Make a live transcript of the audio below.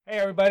Hey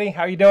everybody,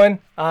 how you doing?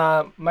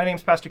 My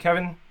name's Pastor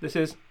Kevin. This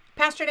is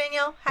Pastor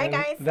Danielle. Hi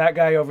guys. That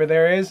guy over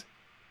there is.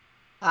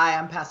 Hi,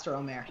 I'm Pastor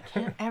Omer.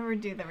 Can't ever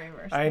do the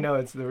reverse. I know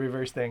it's the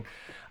reverse thing.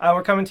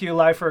 We're coming to you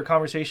live for a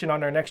conversation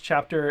on our next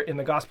chapter in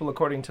the Gospel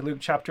according to Luke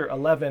chapter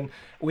 11.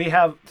 We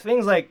have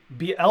things like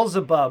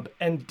Beelzebub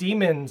and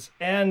demons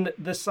and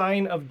the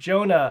sign of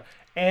Jonah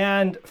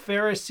and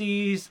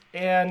Pharisees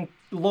and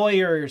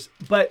lawyers.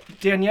 But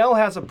Danielle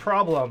has a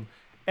problem.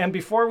 And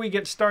before we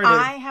get started,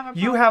 I have a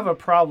problem. You have a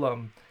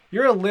problem.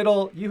 You're a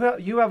little,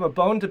 you have a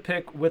bone to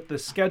pick with the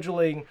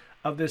scheduling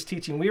of this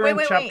teaching. We were in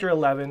chapter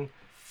 11.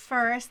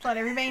 First, let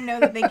everybody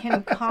know that they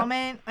can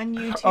comment on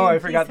YouTube. Oh, I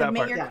forgot that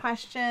submit part. your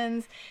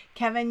questions.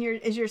 Kevin,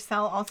 is your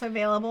cell also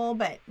available?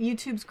 But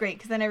YouTube's great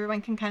because then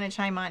everyone can kind of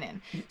chime on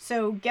in.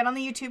 So get on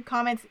the YouTube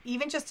comments,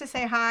 even just to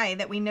say hi,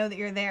 that we know that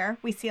you're there.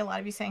 We see a lot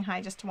of you saying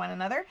hi just to one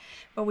another.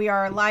 But we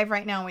are live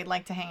right now and we'd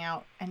like to hang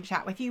out and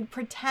chat with you.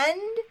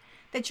 Pretend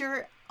that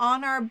you're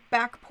on our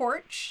back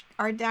porch,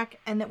 our deck,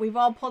 and that we've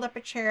all pulled up a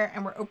chair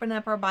and we're opening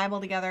up our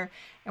Bible together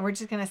and we're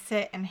just going to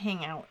sit and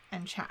hang out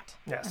and chat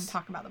and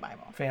talk about the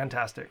Bible.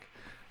 Fantastic.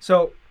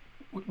 So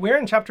we're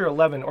in chapter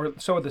 11, or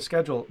so the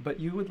schedule, but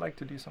you would like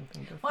to do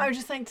something different. Well, I would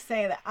just like to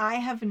say that I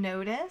have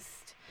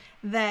noticed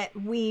that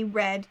we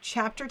read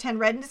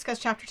and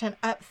discussed chapter 10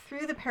 up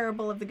through the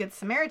parable of the Good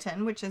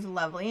Samaritan, which is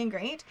lovely and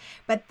great.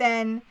 But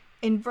then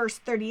in verse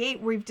 38,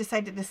 we've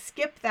decided to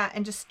skip that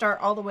and just start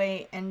all the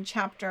way in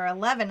chapter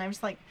 11. I'm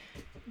just like,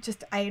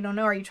 I don't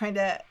know, are you trying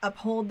to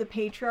uphold the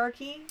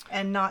patriarchy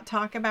and not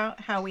talk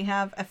about how we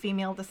have a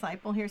female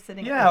disciple here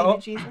sitting at the feet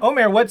of Jesus?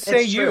 Omer, what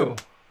say you?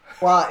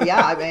 Well,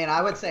 yeah, I mean,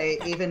 I would say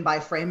even by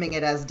framing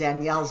it as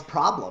Danielle's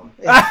problem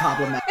is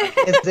problematic.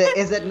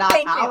 Is it not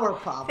our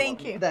problem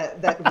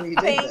that we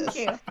did this?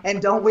 You.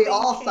 And don't we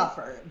all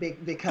suffer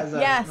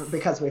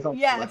because we've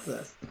overlooked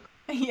this?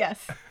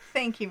 Yes.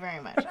 Thank you very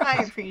much.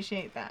 I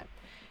appreciate that.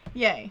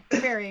 Yay.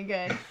 Very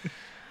good.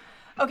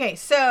 Okay,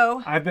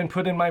 so I've been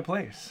put in my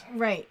place.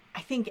 Right.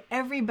 I think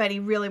everybody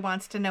really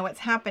wants to know what's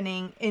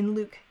happening in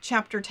Luke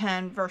chapter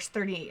 10, verse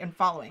 38 and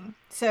following.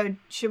 So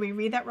should we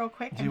read that real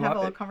quick and have a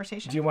little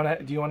conversation? Do you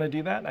want to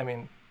do that? I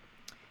mean,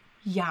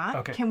 yeah.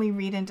 Okay. Can we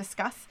read and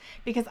discuss?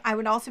 Because I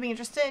would also be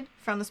interested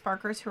from the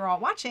Sparkers who are all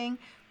watching.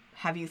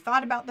 Have you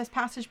thought about this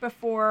passage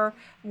before?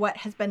 What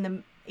has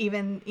been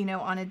even,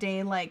 on a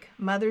day like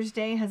Mother's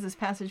Day, has this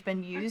passage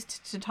been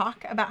used to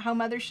talk about how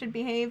mothers should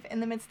behave in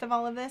the midst of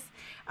all of this,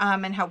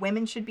 and how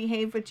women should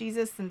behave with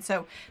Jesus? And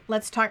so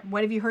let's talk.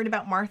 What have you heard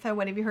about Martha?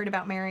 What have you heard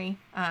about Mary?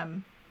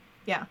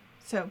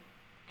 So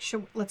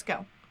let's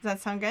go. Does that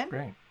sound good?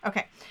 Great.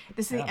 Okay.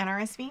 This is the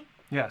NRSV?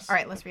 Yes. All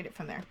right, let's read it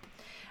from there.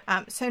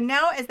 So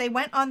now as they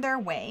went on their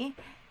way,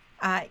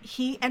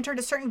 he entered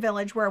a certain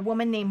village where a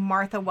woman named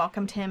Martha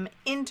welcomed him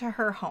into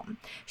her home.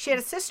 She had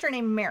a sister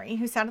named Mary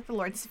who sat at the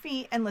Lord's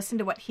feet and listened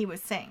to what he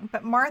was saying.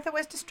 But Martha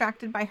was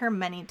distracted by her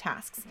many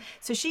tasks.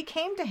 So she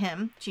came to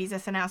him,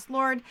 Jesus, and asked,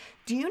 "Lord,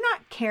 do you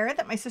not care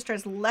that my sister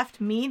has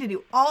left me to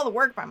do all the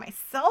work by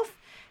myself?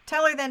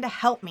 Tell her then to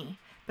help me."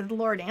 But the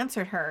Lord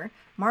answered her,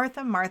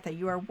 "Martha, Martha,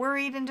 you are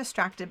worried and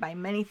distracted by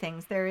many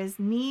things. There is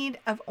need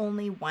of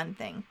only one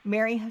thing.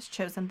 Mary has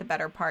chosen the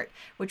better part,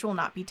 which will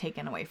not be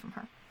taken away from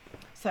her."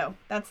 So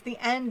that's the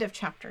end of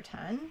chapter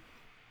 10,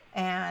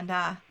 and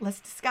let's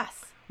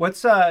discuss.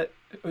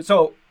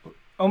 So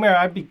Omer,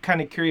 I'd be kind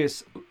of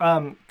curious,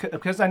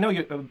 because I know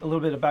a little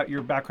bit about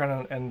your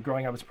background and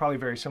growing up. It's probably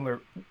very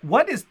similar.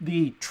 What is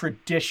the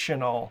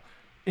traditional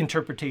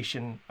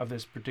interpretation of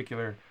this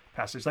particular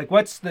passage? Like,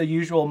 what's the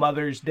usual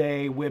Mother's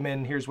Day,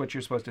 women, here's what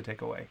you're supposed to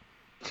take away?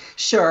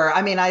 Sure.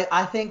 I mean,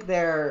 I think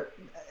the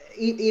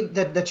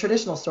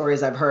traditional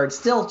stories I've heard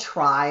still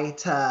try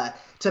to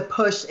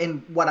push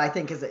in what I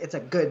think it's a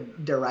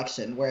good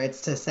direction, where it's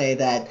to say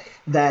that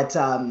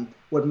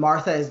what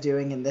Martha is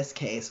doing in this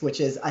case, which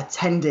is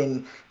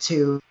attending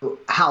to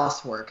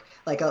housework,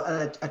 like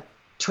a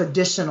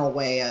traditional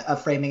way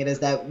of framing it, is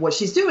that what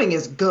she's doing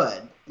is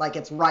good, like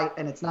it's right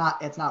and it's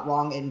not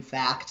wrong. In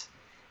fact,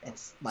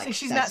 it's like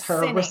so that's her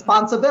sinning.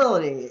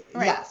 responsibility.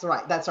 Right. Yes,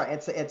 right. That's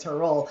right. It's her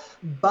role,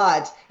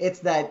 but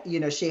it's that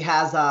she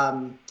has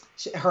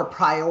her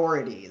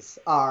priorities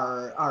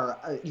are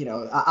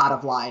out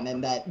of line,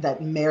 and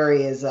that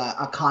Mary is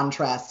a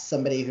contrast,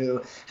 somebody who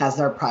has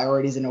their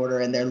priorities in order,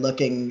 and they're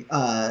looking,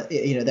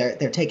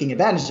 they're taking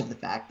advantage of the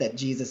fact that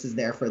Jesus is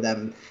there for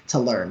them to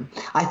learn.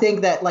 I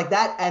think that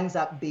that ends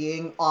up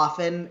being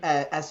often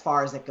as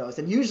far as it goes,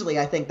 and usually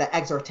I think the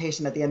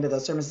exhortation at the end of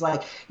those sermons is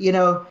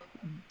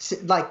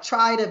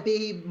try to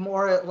be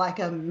more like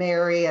a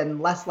Mary and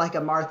less like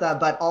a Martha,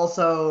 but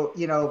also,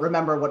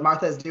 remember what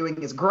Martha is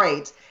doing is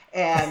great.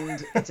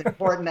 And it's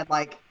important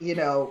and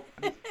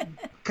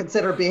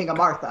consider being a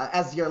Martha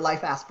as your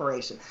life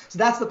aspiration. So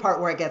that's the part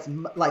where it gets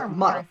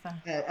muddled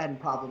and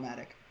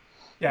problematic.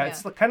 Yeah,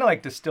 it's kind of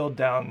like distilled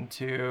down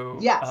to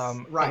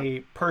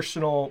a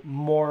personal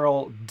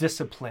moral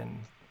discipline.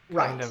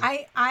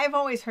 Right. I've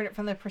always heard it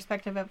from the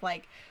perspective of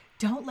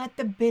don't let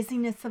the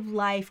busyness of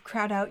life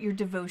crowd out your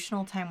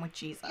devotional time with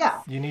Jesus.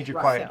 Yeah. You need your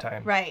Right. quiet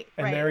time. Right.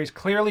 And right. Mary's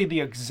clearly the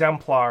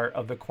exemplar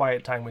of the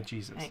quiet time with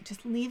Jesus. Right.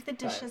 Just leave the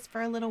dishes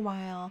for a little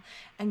while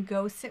and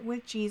go sit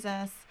with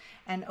Jesus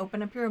and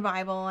open up your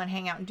Bible and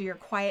hang out and do your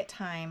quiet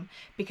time,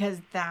 because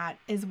that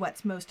is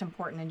what's most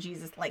important. And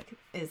Jesus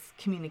is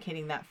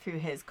communicating that through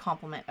his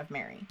compliment of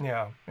Mary.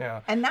 Yeah,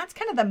 yeah. And that's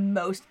kind of the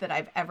most that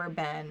I've ever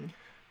been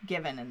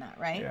given in that,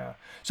 right? Yeah.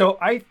 So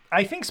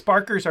I think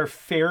Sparkers are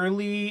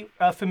fairly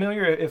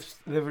familiar if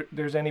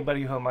there's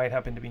anybody who might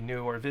happen to be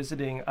new or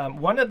visiting.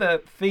 One of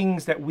the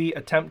things that we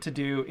attempt to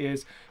do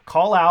is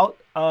call out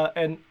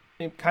and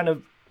kind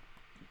of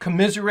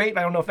commiserate,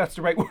 I don't know if that's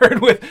the right word,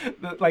 with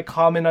the,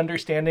 common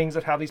understandings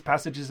of how these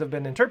passages have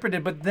been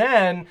interpreted, but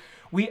then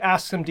we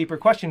ask some deeper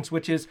questions,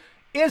 which is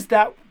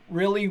that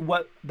really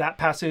what that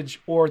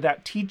passage or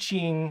that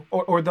teaching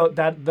or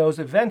those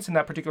events in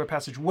that particular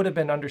passage would have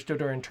been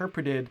understood or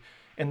interpreted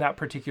in that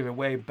particular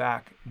way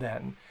back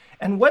then?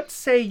 And what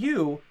say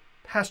you,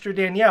 Pastor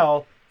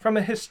Danielle, from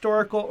a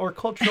historical or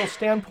cultural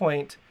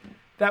standpoint,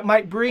 that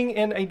might bring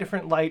in a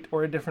different light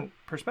or a different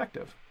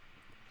perspective?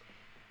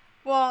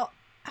 Well,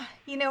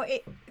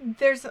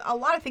 there's a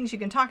lot of things you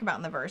can talk about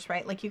in the verse,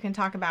 right? Like, you can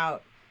talk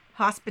about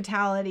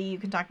hospitality. You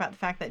can talk about the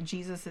fact that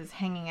Jesus is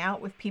hanging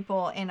out with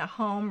people in a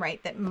home,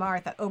 right? That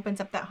Martha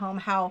opens up that home,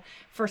 how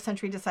first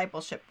century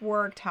discipleship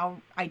worked, how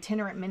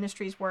itinerant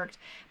ministries worked.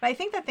 But I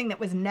think the thing that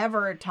was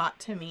never taught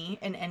to me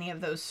in any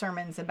of those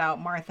sermons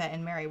about Martha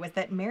and Mary was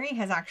that Mary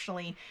has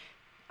actually,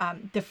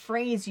 the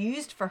phrase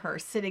used for her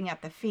sitting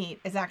at the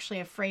feet is actually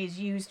a phrase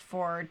used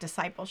for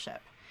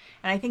discipleship.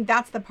 And I think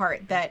that's the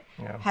part that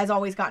has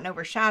always gotten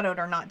overshadowed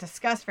or not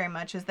discussed very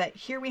much, is that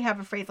here we have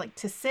a phrase like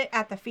to sit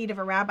at the feet of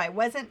a rabbi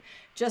wasn't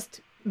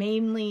just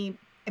mainly,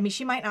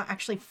 she might not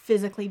actually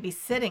physically be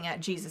sitting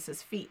at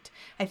Jesus's feet.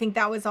 I think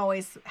that was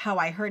always how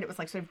I heard it, was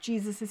like sort of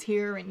Jesus is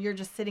here and you're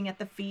just sitting at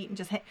the feet and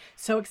just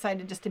so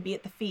excited just to be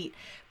at the feet.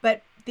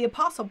 But the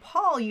Apostle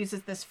Paul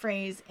uses this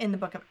phrase in the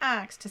book of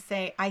Acts to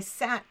say, I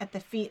sat at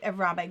the feet of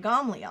Rabbi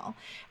Gamliel.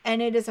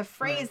 And it is a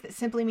phrase that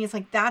simply means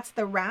that's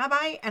the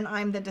rabbi and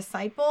I'm the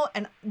disciple.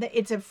 And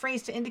it's a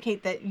phrase to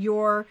indicate that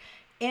you're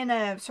in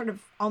a sort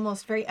of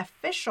almost very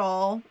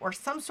official or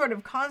some sort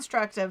of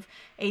construct of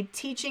a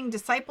teaching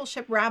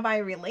discipleship rabbi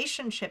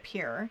relationship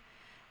here,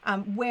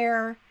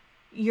 where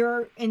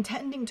you're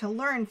intending to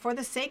learn for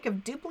the sake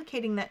of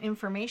duplicating that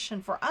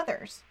information for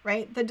others,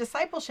 right? The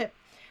discipleship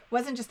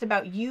wasn't just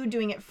about you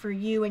doing it for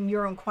you and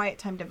your own quiet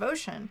time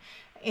devotion.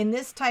 In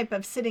this type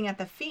of sitting at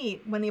the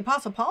feet, when the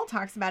Apostle Paul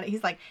talks about it,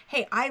 he's like,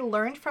 hey, I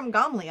learned from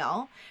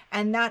Gamliel,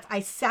 and that I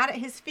sat at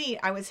his feet.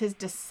 I was his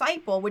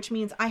disciple, which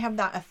means I have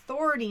that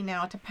authority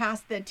now to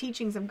pass the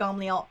teachings of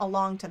Gamliel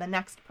along to the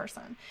next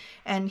person.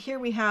 And here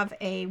we have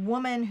a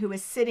woman who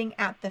is sitting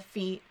at the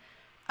feet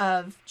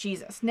of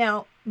Jesus.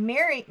 Now,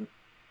 Mary,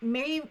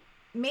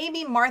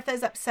 maybe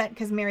Martha's upset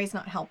because Mary's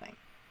not helping.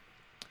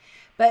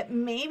 But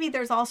maybe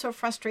there's also a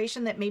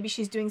frustration that maybe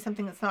she's doing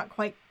something that's not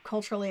quite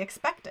culturally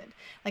expected.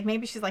 Like,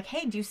 maybe she's like,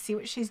 hey, do you see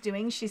what she's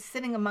doing? She's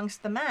sitting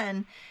amongst the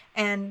men,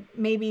 and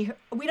maybe,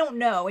 we don't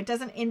know. It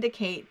doesn't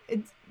indicate.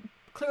 It's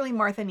clearly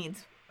Martha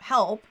needs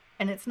help,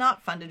 and it's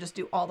not fun to just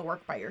do all the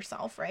work by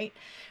yourself, right?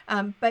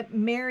 But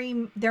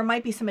Mary, there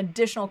might be some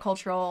additional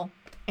cultural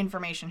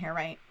information here,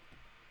 right?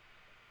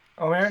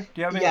 Omer, do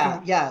you have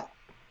anything? Yeah.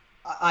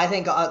 I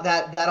think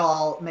that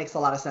all makes a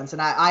lot of sense,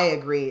 and I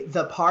agree.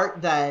 The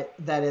part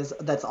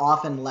that's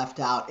often left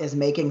out is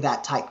making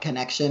that tight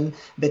connection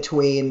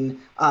between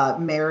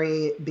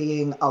Mary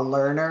being a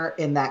learner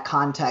in that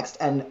context,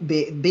 and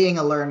being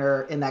a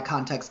learner in that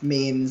context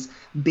means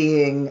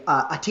being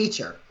a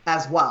teacher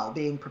as well,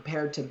 being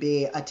prepared to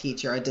be a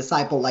teacher, a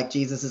disciple like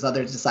Jesus's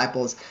other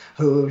disciples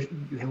who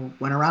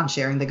went around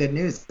sharing the good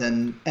news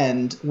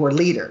and were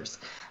leaders.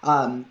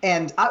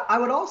 And I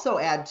would also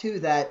add too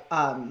that.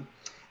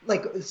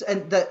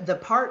 And the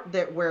part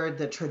that where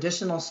the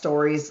traditional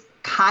stories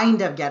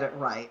kind of get it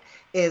right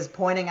is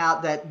pointing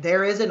out that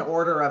there is an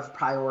order of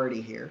priority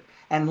here,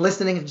 and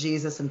listening to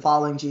Jesus and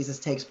following Jesus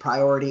takes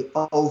priority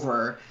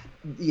over,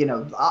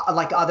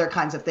 like other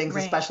kinds of things,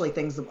 right. Especially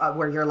things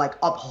where you're like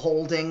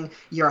upholding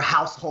your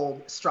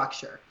household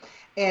structure.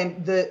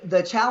 And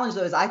the challenge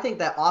though is I think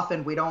that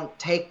often we don't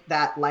take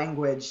that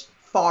language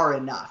far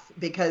enough,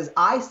 because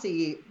I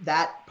see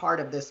that part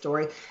of this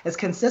story as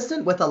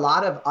consistent with a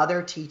lot of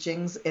other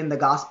teachings in the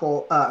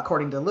gospel,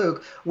 according to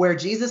Luke, where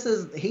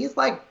he's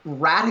like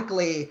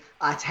radically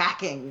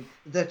attacking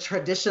the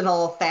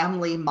traditional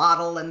family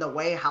model and the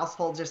way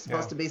households are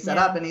supposed to be set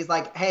up. And he's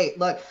like, hey,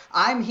 look,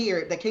 I'm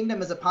here. The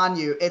kingdom is upon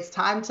you. It's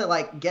time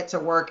to get to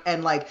work.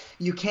 And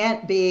you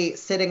can't be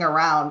sitting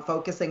around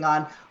focusing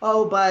on,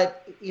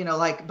 but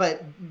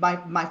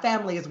my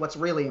family is what's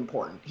really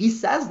important. He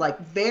says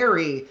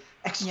very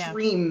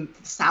extreme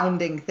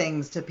sounding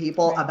things to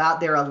people about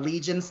their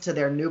allegiance to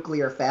their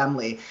nuclear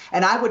family.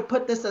 And I would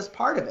put this as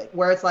part of it,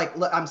 where it's like,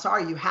 look, I'm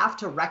sorry, you have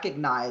to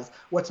recognize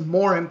what's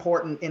more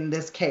important in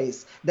this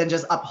case than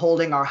just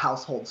upholding our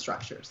household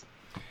structures.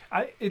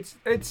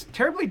 It's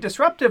terribly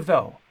disruptive,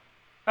 though.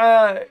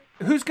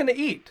 Who's going to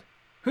eat?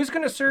 Who's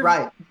going to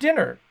serve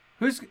dinner?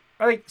 Who's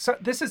like, so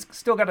this is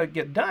still got to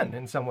get done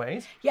in some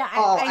ways. Yeah,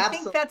 I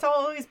think that's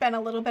always been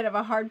a little bit of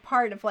a hard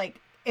part of like,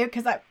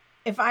 because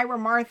if I were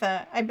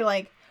Martha, I'd be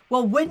like,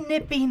 well, wouldn't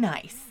it be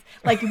nice?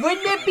 Like,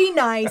 wouldn't it be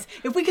nice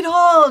if we could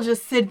all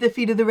just sit at the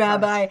feet of the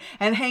rabbi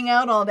and hang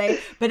out all day?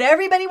 But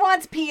everybody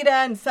wants pita,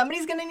 and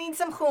somebody's going to need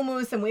some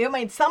hummus,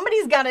 and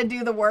somebody's got to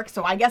do the work,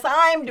 so I guess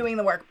I'm doing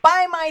the work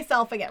by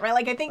myself again, right?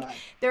 Like, I think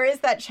there is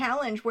that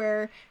challenge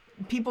where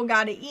people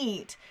got to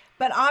eat.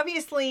 But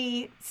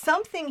obviously,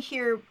 something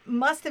here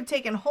must have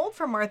taken hold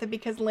for Martha,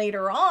 because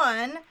later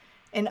on,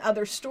 in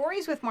other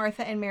stories with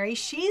Martha and Mary,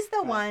 she's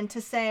the one to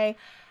say,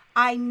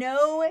 I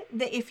know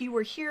that if you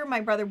were here, my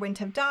brother wouldn't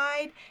have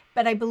died,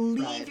 but I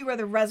believe you are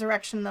the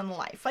resurrection and the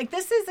life. Like,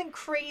 this is a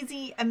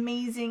crazy,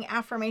 amazing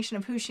affirmation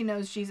of who she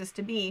knows Jesus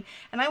to be.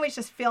 And I always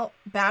just feel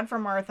bad for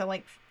Martha,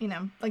 like, you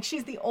know, like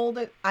she's the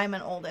oldest, I'm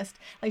an oldest.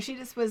 Like, she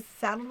just was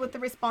saddled with the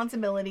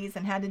responsibilities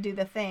and had to do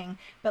the thing.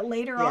 But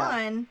later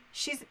on,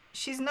 she's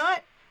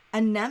not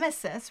a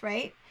nemesis,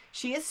 right?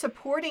 She is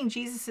supporting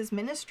Jesus's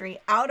ministry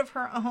out of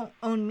her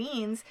own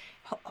means,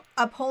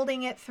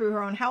 upholding it through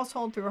her own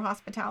household, through her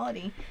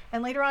hospitality.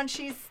 And later on,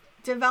 she's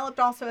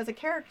developed also as a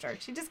character.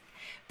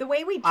 The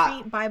way we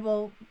treat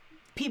Bible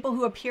people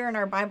who appear in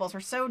our Bibles are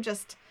so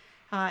just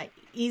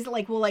easy.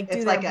 Like, we'll like do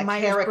it's like a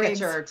Myers-Briggs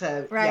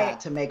caricature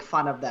to make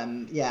fun of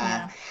them.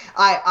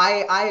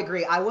 I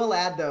agree. I will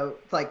add though,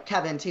 like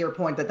Kevin, to your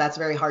point, that's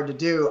very hard to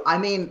do. I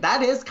mean,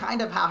 that is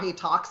kind of how he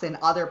talks in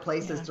other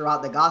places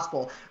throughout the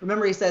gospel.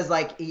 Remember, he says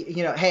like,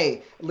 you know,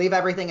 hey, leave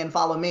everything and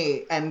follow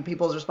me. And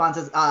people's response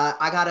is,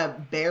 I gotta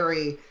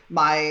bury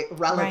my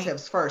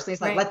relatives first. And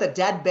he's like, let the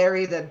dead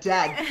bury the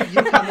dead.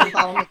 You come and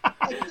follow me.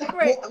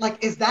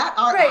 Like, is that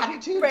our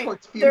attitude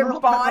towards funeral? Their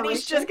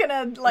body's just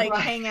gonna like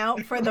hang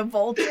out for the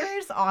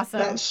vultures. Awesome.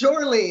 That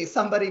surely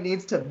somebody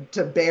needs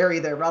to bury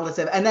their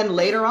relative. And then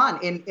later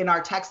on in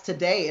our text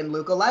today in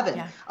Luke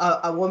 11,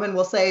 a woman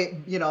will say,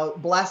 you know,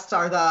 blessed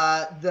are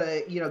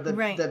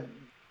the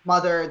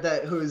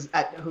mother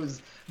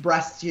whose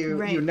breast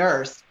you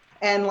nurse.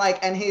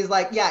 And he's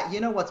like, yeah,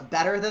 you know what's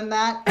better than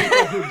that?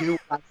 People who do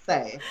what I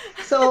say.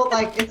 So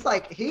like, it's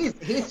like he's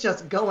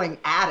just going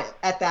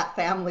at that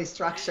family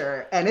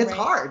structure, and it's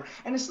hard.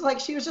 And it's like,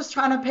 she was just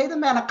trying to pay the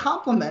man a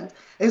compliment,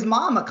 his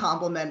mom a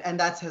compliment, and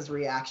that's his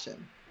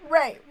reaction.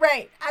 Right.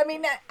 I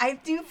mean, I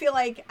do feel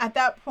like at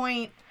that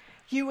point,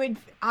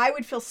 I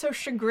would feel so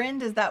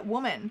chagrined as that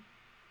woman.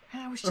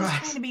 And I was just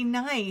trying to be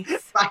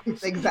nice. Right,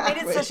 exactly.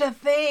 And it's such a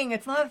thing.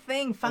 It's not a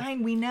thing.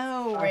 Fine, we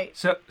know. Right.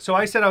 So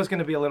I said I was going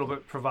to be a little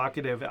bit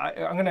provocative.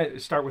 I'm going to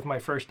start with my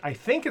first. I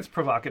think it's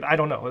provocative. I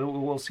don't know.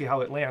 We'll see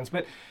how it lands.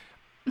 But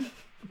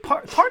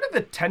part of the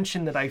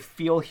tension that I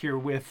feel here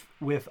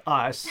with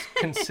us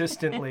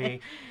consistently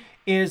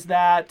is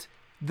that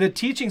the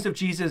teachings of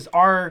Jesus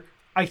are,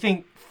 I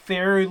think,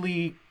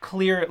 fairly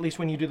clear, at least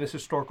when you do this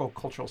historical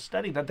cultural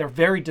study, that they're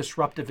very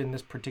disruptive in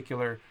this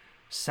particular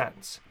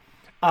sense.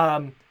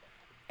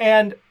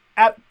 And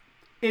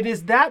it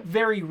is that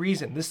very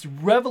reason, this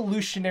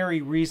revolutionary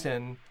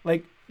reason,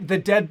 like the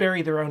dead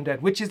bury their own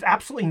dead, which is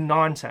absolutely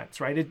nonsense,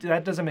 right?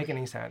 That doesn't make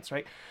any sense,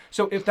 right?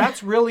 So if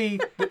that's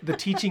really the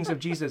teachings of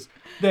Jesus,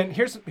 then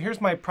here's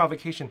my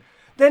provocation.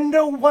 Then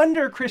no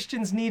wonder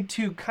Christians need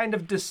to kind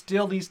of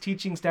distill these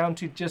teachings down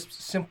to just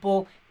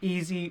simple,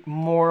 easy,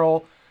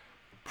 moral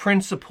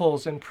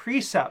principles and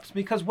precepts.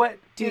 Because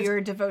do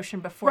your devotion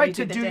before you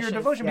do the dishes. Your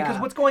devotion. Yeah.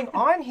 Because what's going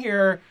on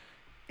here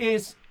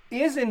is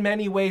in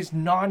many ways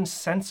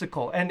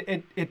nonsensical, and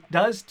it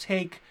does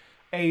take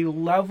a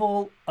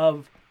level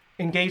of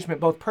engagement,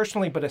 both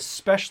personally but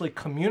especially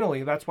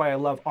communally. That's why I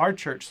love our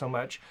church so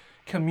much,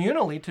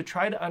 communally, to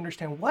try to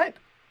understand what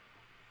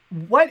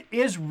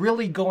is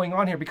really going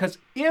on here. Because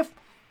if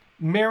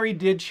Mary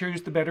did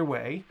choose the better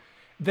way,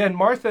 then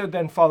Martha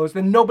then follows,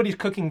 then nobody's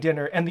cooking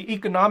dinner, and the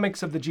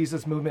economics of the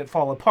Jesus movement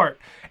fall apart.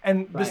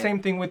 And the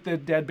same thing with the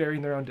dead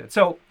burying their own dead.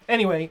 So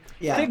anyway,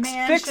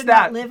 fix should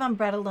that. Not live on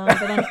bread alone,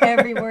 but on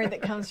every word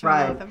that comes from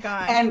the mouth of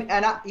God. And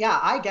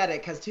I get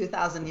it, because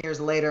 2,000 years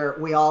later,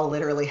 we all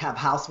literally have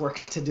housework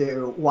to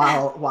do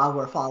while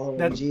we're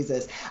following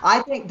Jesus.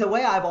 I think the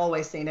way I've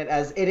always seen it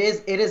as it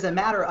is a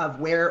matter of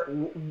where,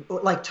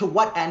 like, to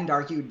what end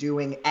are you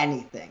doing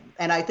anything?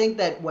 And I think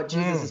that what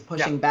Jesus is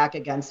pushing back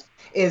against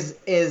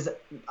is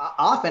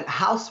often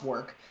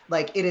housework.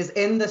 Like, it is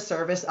in the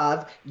service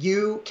of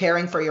you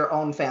caring for your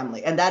own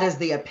family. And that is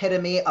the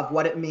epitome of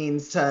what it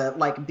means to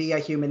like be a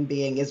human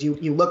being, is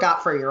you look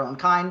out for your own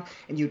kind,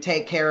 and you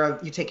take care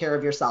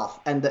of yourself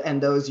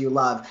and those you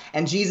love.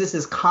 And Jesus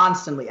is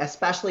constantly,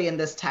 especially in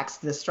this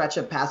text, this stretch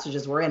of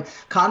passages we're in,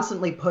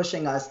 constantly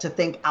pushing us to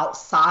think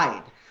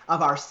outside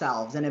of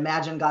ourselves and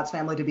imagine God's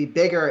family to be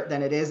bigger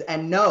than it is.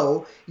 And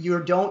no,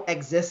 you don't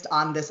exist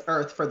on this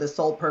earth for the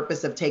sole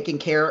purpose of taking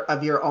care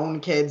of your own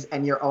kids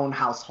and your own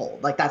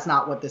household. Like, that's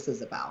not what this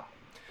is about.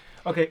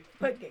 Okay.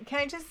 But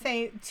can I just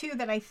say, too,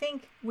 that I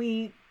think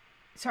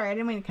sorry, I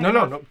didn't mean to cut you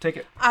off. No, take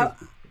it. I'm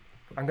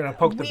going to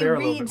poke the bear a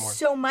little bit more. We read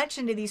so much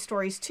into these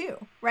stories,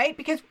 too, right?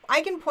 Because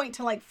I can point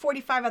to like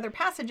 45 other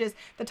passages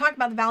that talk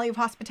about the value of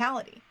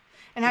hospitality.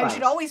 and how you Right.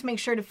 should always make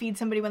sure to feed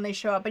somebody when they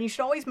show up, and you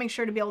should always make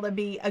sure to be able to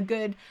be a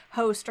good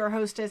host or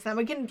hostess. And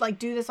we can like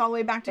do this all the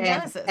way back to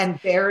Genesis.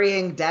 And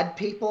burying dead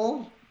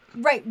people.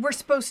 Right, we're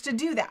supposed to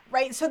do that,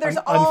 right? So there's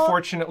all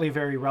Unfortunately,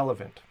 very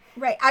relevant.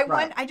 right.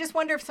 Right. I just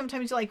wonder if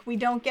sometimes like we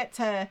don't get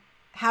to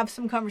have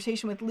some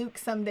conversation with Luke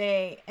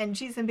someday, and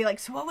Jesus and be like,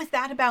 "So what was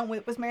that about?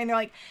 What was Mary?" And they're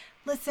like,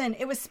 "Listen,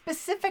 it was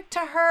specific to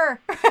her.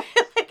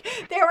 Like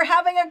they were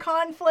having a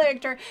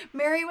conflict, or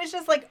Mary was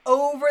just like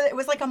over. It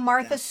was like a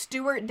Martha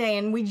Stewart day,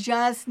 and we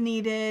just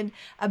needed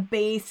a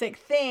basic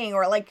thing,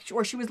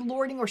 or she was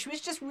lording, or she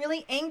was just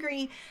really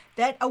angry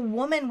that a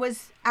woman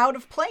was out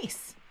of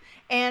place."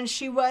 And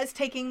she was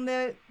taking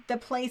the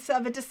place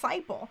of a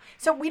disciple.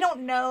 So we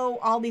don't know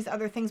all these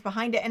other things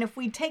behind it. And if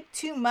we take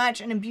too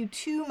much and imbue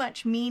too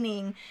much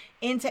meaning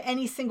into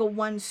any single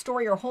one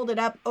story or hold it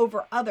up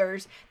over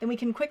others, then we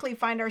can quickly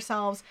find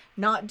ourselves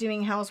not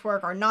doing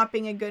housework or not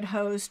being a good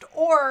host,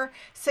 or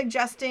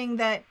suggesting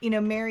that,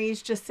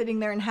 Mary's just sitting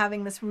there and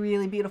having this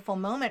really beautiful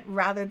moment,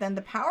 rather than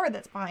the power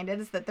that's behind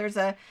it is that there's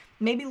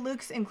maybe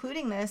Luke's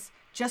including this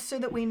just so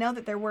that we know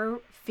that there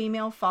were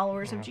female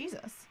followers of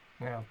Jesus.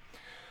 Yeah.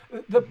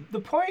 The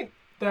point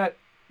that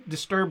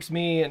disturbs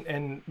me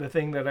and the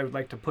thing that I would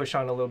like to push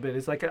on a little bit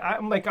is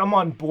I'm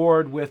on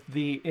board with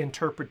the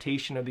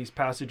interpretation of these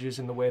passages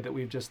in the way that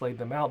we've just laid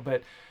them out.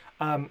 But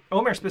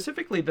Omer,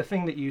 specifically the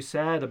thing that you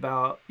said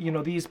about,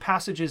 these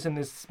passages in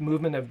this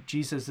movement of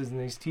Jesus and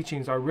these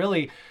teachings are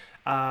really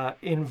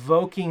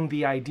invoking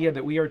the idea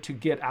that we are to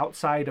get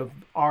outside of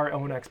our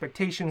own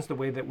expectations, the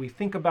way that we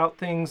think about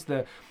things,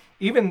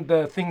 even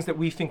the things that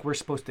we think we're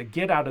supposed to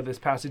get out of this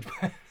passage.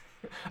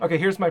 Okay,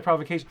 here's my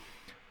provocation.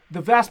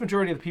 The vast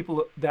majority of the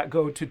people that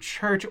go to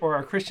church or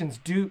are Christians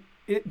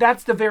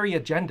that's the very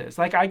agenda. It's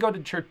like I go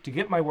to church to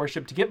get my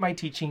worship, to get my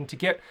teaching, to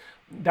get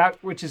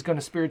that which is going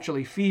to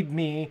spiritually feed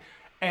me.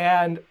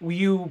 And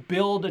you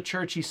build a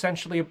church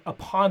essentially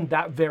upon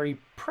that very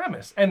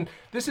premise. And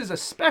this is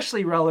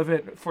especially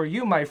relevant for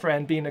you, my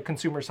friend, being a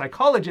consumer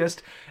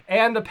psychologist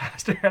and a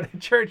pastor at a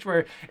church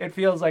where it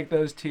feels like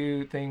those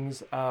two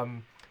things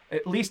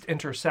at least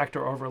intersect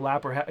or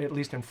overlap, or at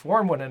least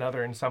inform one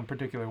another in some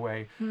particular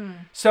way.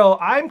 So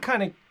I'm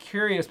kind of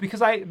curious,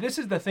 because this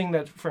is the thing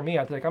that for me,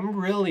 I think I'm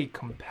really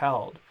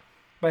compelled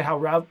by how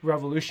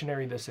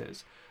revolutionary this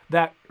is.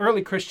 That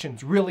early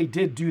Christians really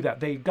did do that.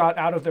 They got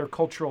out of their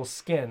cultural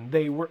skin.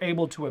 They were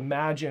able to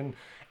imagine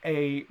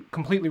a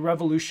completely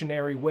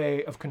revolutionary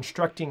way of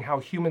constructing how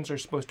humans are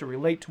supposed to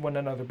relate to one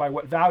another, by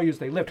what values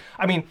they lived.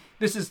 I mean,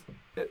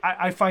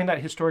 I find that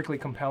historically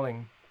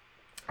compelling.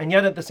 And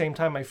yet at the same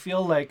time, I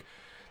feel like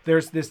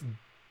there's this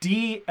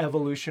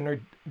de-evolution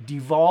or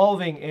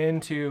devolving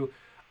into,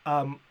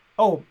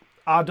 Adil,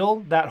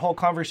 that whole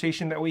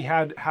conversation that we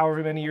had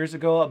however many years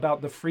ago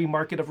about the free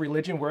market of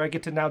religion, where I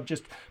get to now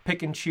just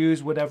pick and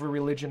choose whatever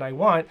religion I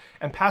want.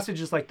 And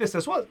passages like this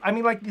as well. I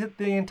mean, like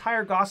the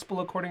entire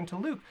gospel according to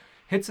Luke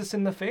hits us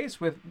in the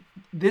face with,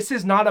 this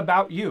is not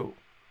about you.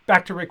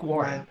 Back to Rick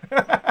Warren.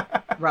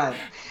 Right.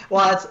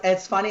 Well,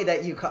 it's funny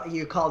that you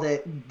called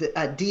it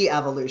a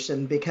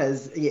de-evolution,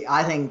 because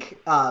I think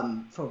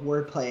for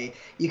wordplay,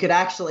 you could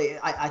actually,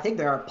 I think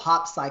there are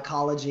pop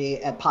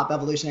psychology and pop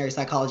evolutionary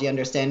psychology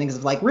understandings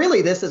of like,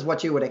 really, this is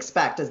what you would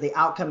expect as the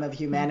outcome of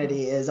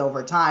humanity is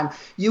over time.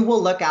 You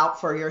will look out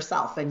for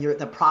yourself and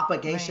the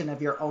propagation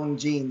of your own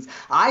genes.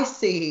 I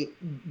see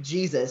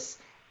Jesus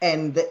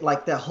and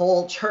the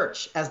whole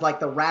church as like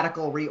the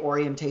radical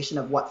reorientation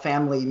of what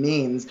family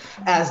means,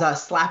 as a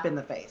slap in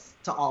the face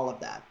to all of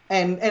that.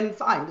 And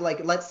fine,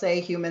 like let's say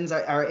humans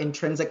are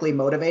intrinsically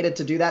motivated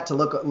to do that, to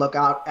look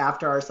out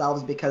after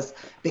ourselves because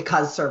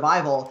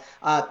survival,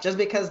 just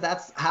because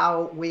that's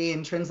how we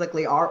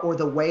intrinsically are, or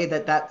the way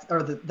that's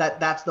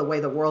the way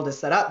the world is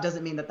set up,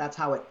 doesn't mean that that's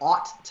how it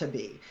ought to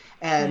be.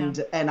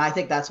 And I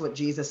think that's what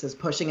Jesus is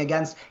pushing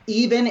against,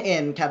 even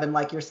in, Kevin,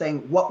 like you're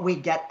saying, what we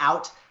get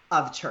out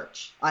of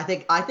church. I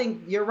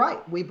think you're right.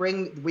 We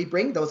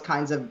bring those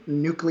kinds of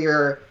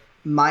nuclear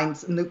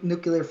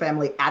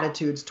family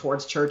attitudes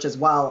towards church as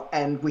well,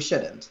 and we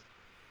shouldn't.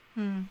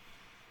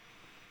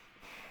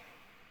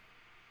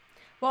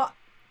 Well,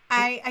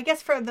 I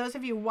guess for those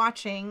of you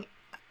watching,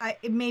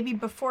 maybe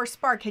before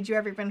Spark, had you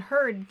ever even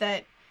heard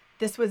that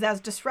this was as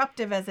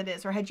disruptive as it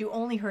is, or had you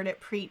only heard it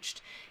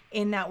preached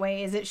in that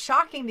way? Is it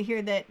shocking to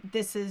hear that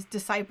this is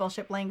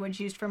discipleship language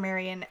used for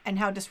Mary, and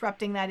how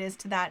disrupting that is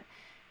to that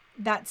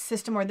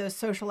system or those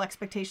social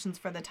expectations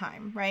for the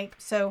time, right?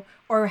 So,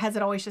 or has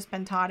it always just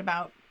been taught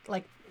about,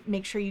 like,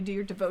 make sure you do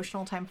your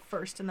devotional time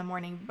first in the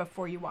morning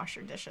before you wash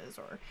your dishes,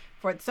 or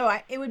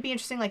it would be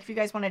interesting, like, if you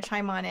guys want to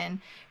chime on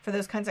in for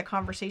those kinds of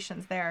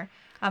conversations there,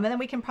 and then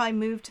we can probably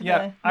move to the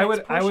next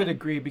portion. I would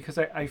agree, because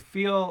I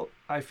feel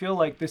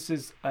like this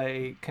is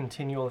a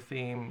continual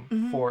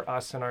theme for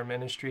us in our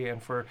ministry,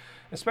 and for,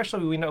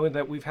 especially, we know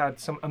that we've had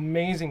some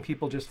amazing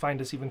people just find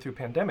us even through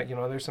pandemic.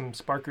 There's some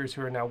Sparkers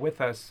who are now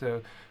with us,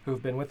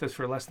 who've been with us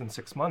for less than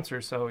 6 months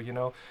or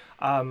so.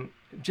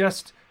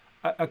 Just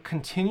a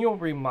continual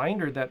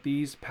reminder that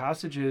these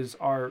passages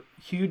are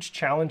huge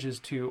challenges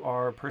to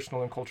our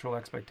personal and cultural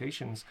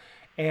expectations,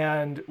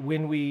 And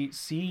when we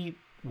see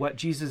what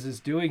Jesus is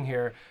doing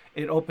here,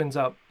 it opens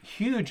up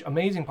huge,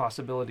 amazing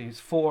possibilities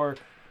for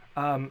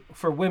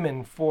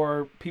women,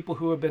 for people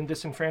who have been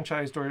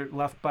disenfranchised or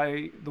left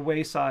by the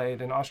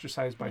wayside and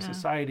ostracized by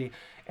society,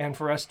 and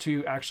for us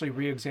to actually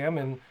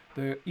re-examine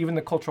even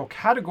the cultural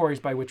categories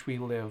by which we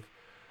live,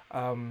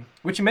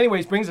 which in many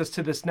ways brings us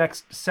to this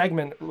next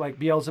segment, like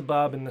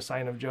Beelzebub and the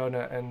sign of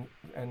Jonah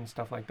and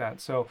stuff like that.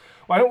 So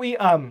why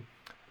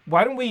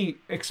don't we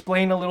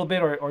explain a little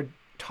bit or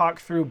talk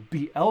through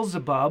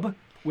Beelzebub,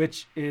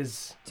 which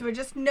is... So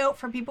just note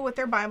for people with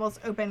their Bibles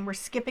open, we're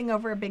skipping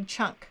over a big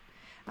chunk.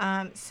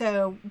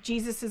 So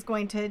Jesus is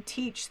going to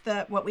teach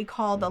what we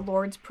call the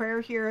Lord's Prayer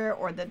here,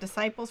 or the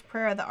disciples'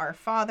 prayer, the Our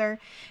Father.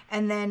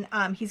 And then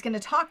he's going to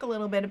talk a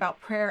little bit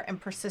about prayer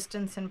and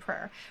persistence in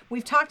prayer.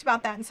 We've talked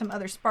about that in some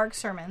other Spark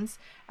sermons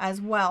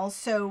as well.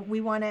 So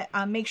we want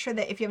to make sure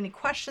that if you have any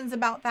questions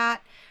about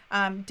that,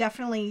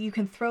 definitely you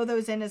can throw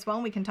those in as well,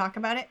 and we can talk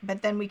about it.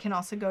 But then we can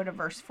also go to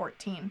verse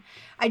 14.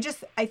 I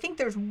think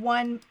there's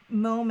one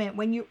moment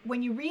when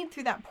you read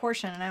through that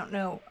portion, and I don't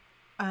know,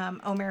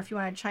 Omer, if you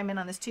want to chime in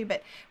on this too,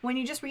 but when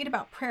you just read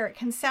about prayer, it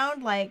can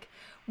sound like,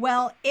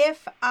 well,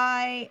 if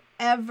I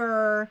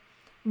ever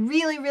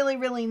really, really,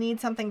 really need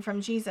something from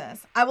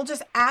Jesus, I will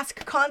just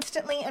ask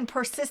constantly and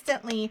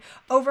persistently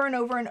over and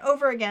over and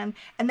over again,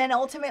 and then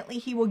ultimately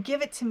he will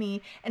give it to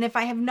me. And if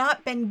I have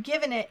not been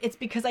given it, it's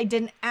because I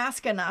didn't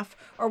ask enough,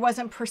 or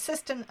wasn't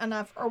persistent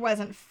enough, or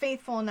wasn't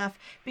faithful enough,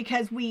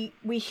 because we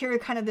hear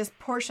kind of this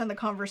portion of the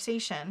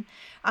conversation.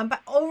 But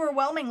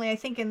overwhelmingly, I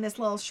think in this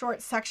little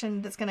short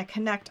section that's going to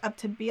connect up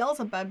to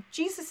Beelzebub,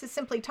 Jesus is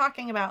simply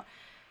talking about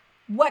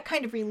what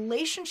kind of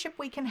relationship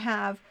we can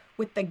have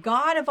with the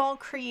God of all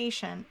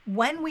creation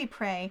when we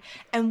pray,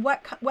 and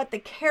what the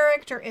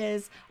character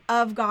is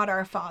of God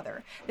our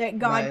Father, that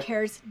God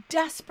cares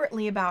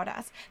desperately about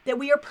us, that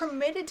we are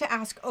permitted to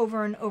ask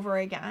over and over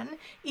again,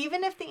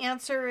 even if the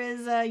answer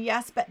is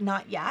yes, but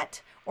not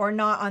yet, or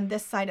not on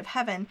this side of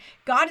heaven.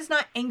 God is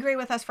not angry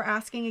with us for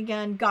asking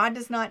again. God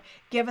does not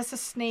give us a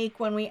snake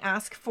when we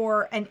ask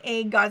for an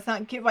egg. God does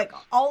not give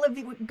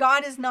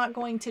God is not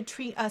going to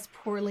treat us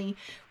poorly.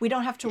 We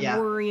don't have to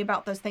worry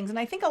about those things. And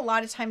I think a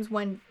lot of times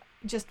when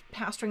just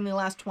pastoring the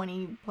last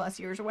 20 plus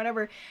years or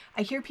whatever,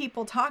 I hear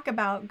people talk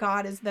about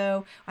God as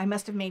though I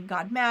must have made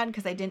God mad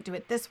because I didn't do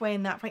it this way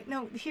and that way.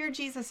 No, here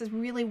Jesus is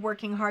really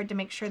working hard to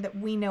make sure that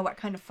we know what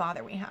kind of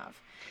Father we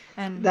have.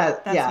 And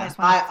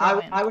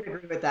I would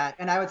agree with that.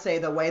 And I would say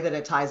the way that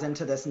it ties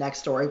into this next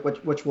story,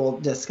 which we'll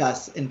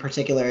discuss in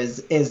particular,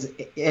 is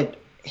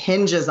it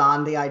hinges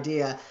on the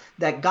idea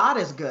that God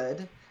is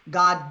good.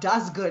 God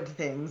does good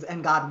things,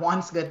 and God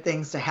wants good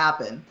things to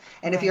happen.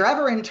 And if you're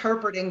ever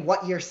interpreting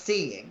what you're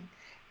seeing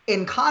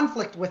in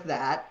conflict with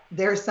that,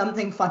 there's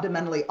something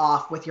fundamentally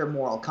off with your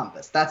moral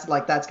compass. That's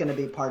going to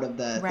be part of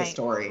the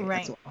story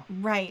as well.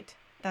 Right.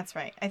 That's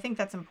right. I think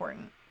that's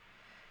important.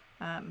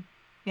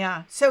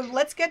 So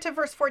let's get to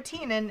verse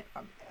 14. And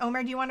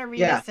Omer, do you want to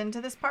read us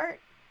into this part?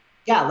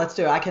 Yeah, let's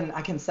do it. I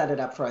can set it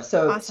up for us.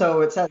 So awesome.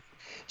 So it says,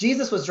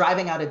 Jesus was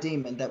driving out a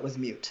demon that was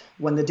mute.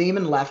 When the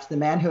demon left, the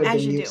man who had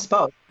been mute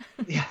spoke.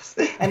 Yes,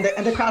 and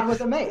the crowd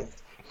was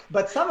amazed.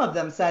 But some of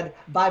them said,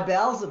 by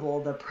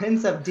Beelzebul, the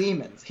prince of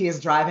demons, he is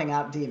driving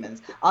out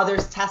demons.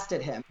 Others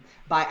tested him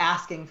by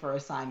asking for a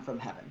sign from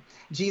heaven.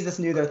 Jesus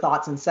knew their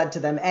thoughts and said to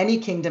them, any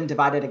kingdom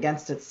divided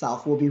against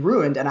itself will be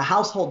ruined, and a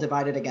household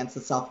divided against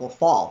itself will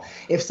fall.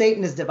 If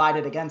Satan is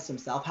divided against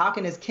himself, how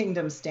can his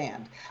kingdom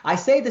stand? I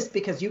say this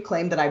because you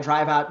claim that I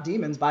drive out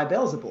demons by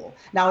Beelzebul.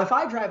 Now, if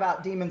I drive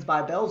out demons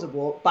by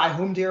Beelzebul, by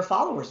whom do your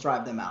followers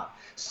drive them out?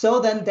 So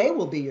then they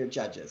will be your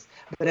judges.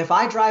 But if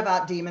I drive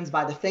out demons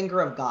by the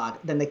finger of God,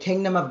 then the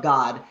kingdom of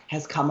God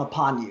has come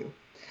upon you.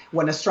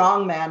 When a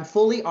strong man,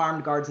 fully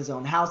armed, guards his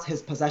own house,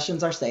 his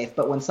possessions are safe.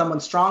 But when someone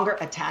stronger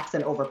attacks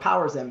and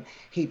overpowers him,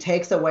 he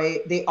takes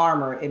away the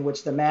armor in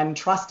which the man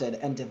trusted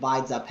and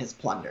divides up his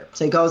plunder.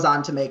 So he goes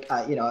on to make,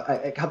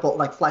 a couple,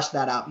 flesh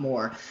that out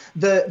more.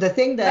 The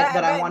thing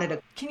that I wanted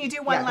to... Can you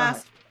do one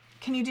last...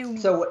 Can you do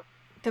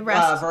the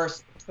rest?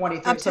 Verse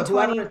 23. Up to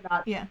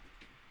 20.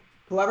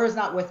 Whoever is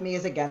not with me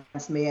is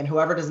against me, and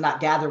whoever does not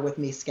gather with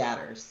me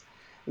scatters.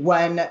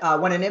 When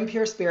an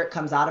impure spirit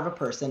comes out of a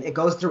person, it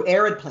goes through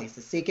arid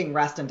places, seeking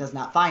rest and does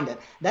not find it.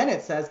 Then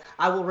it says,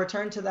 I will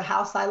return to the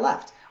house I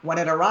left. When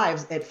it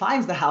arrives, it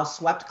finds the house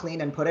swept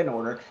clean and put in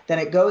order. Then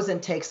it goes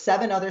and takes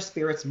 7 other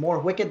spirits more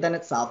wicked than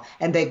itself,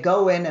 and they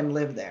go in and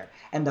live there.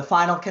 And the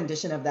final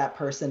condition of that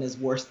person is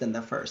worse than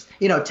the first.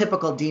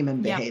 Typical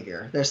demon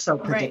behavior. They're so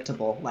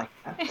predictable like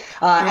that.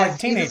 As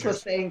Jesus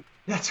was saying,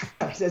 that's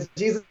right. As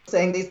Jesus was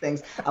saying these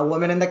things, a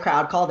woman in the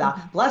crowd called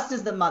out, blessed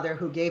is the mother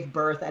who gave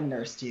birth and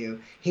nursed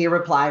you. He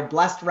replied,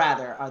 blessed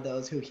rather are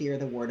those who hear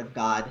the word of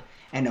God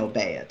and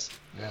obey it.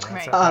 Yeah,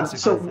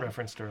 that's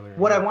referenced earlier.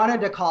 What I wanted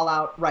to call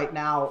out right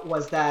now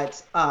was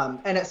that,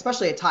 and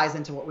especially it ties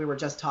into what we were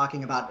just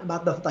talking about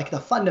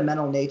the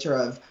fundamental nature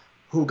of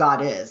who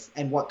God is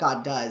and what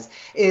God does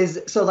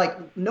is,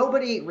 so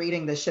nobody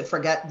reading this should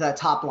forget the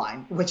top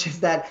line, which is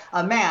that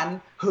a man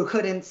who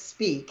couldn't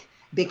speak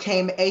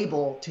became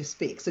able to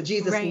speak. So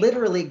Jesus Right.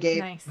 literally gave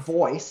Nice.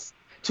 voice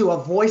to a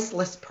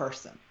voiceless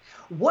person.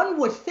 One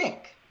would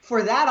think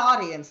for that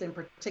audience in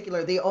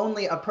particular, the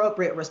only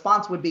appropriate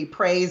response would be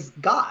praise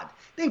God.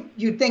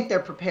 You'd think they're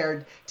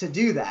prepared to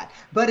do that.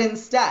 But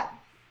instead,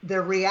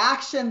 the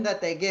reaction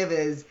that they give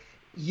is,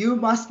 you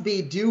must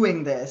be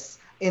doing this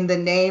in the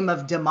name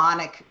of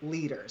demonic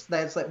leaders.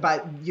 That's like,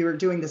 you're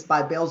doing this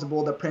by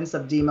Beelzebul, the prince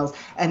of demons.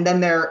 And then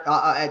there,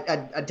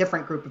 a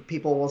different group of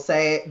people will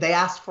say they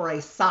asked for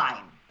a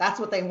sign. That's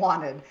what they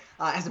wanted,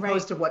 as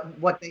opposed to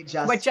what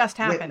just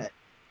happened. witnessed.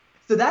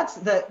 So that's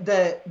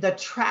the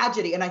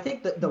tragedy. And I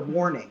think that the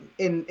warning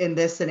in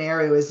this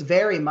scenario is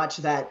very much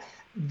that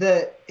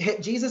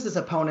Jesus's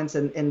opponents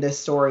in this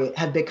story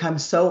had become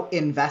so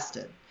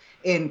invested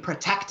in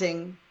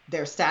protecting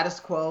their status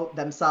quo,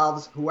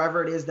 themselves,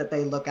 whoever it is that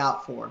they look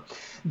out for,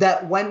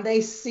 that when they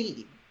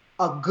see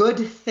a good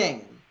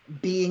thing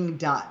being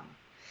done,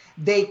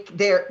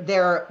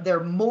 their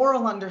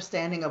moral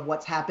understanding of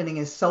what's happening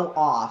is so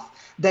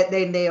off that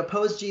they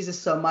oppose Jesus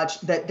so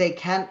much that they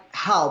can't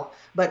help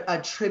but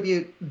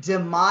attribute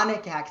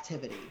demonic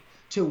activity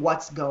to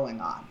what's going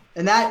on.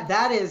 And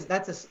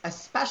that's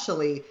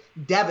especially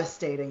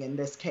devastating in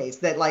this case,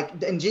 that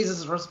and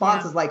Jesus'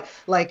 response is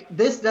like,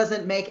 this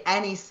doesn't make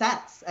any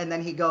sense. And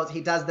then he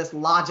does this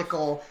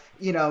logical,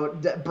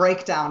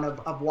 breakdown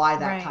of why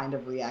that kind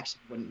of reaction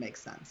wouldn't make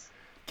sense.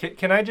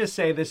 Can I just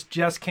say, this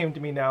just came to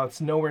me now, it's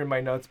nowhere in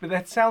my notes, but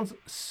that sounds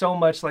so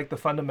much like the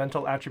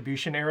fundamental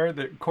attribution error,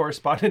 the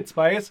correspondence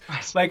bias.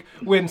 Like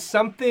when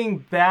something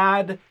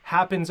bad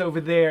happens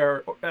over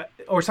there,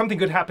 or something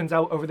good happens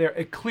out over there,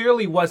 it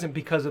clearly wasn't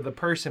because of the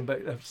person,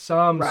 but of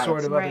some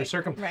sort of other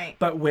circumstance. Right.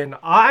 But when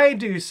I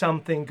do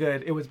something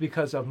good, it was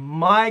because of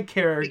my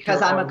character,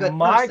 because I'm a good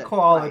my person.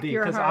 quality,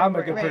 because I'm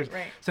a good person.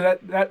 Right. So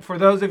that for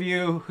those of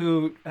you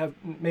who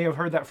may have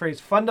heard that phrase,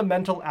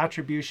 fundamental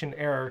attribution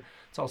error,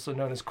 it's also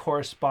known as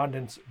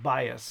correspondence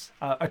bias,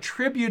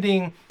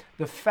 attributing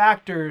the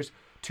factors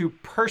to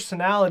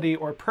personality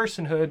or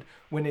personhood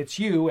when it's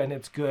you and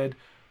it's good,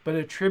 but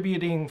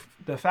attributing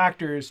the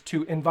factors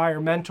to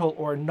environmental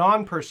or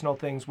non-personal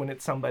things when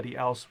it's somebody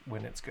else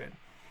when it's good.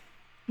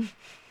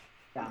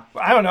 Yeah.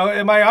 I don't know.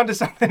 Am I onto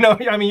something? No,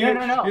 I mean, you're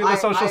the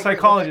social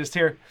psychologist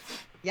here.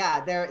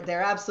 Yeah,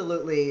 they're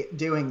absolutely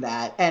doing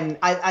that. And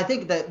I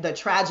think that the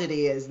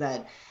tragedy is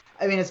that,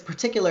 I mean, it's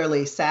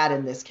particularly sad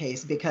in this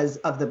case because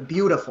of the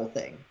beautiful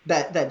thing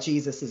that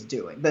Jesus is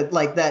doing.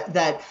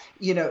 The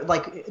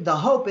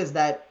hope is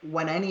that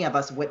when any of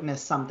us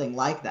witness something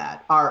like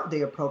that,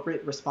 the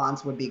appropriate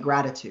response would be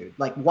gratitude.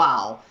 Like,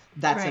 wow,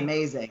 that's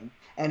amazing.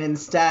 And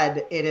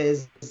instead,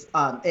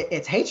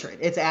 it's hatred,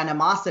 it's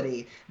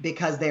animosity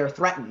because they are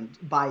threatened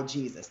by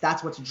Jesus.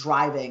 That's what's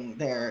driving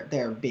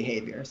their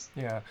behaviors.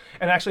 Yeah,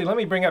 and actually, let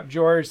me bring up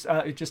George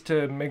just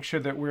to make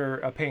sure that we're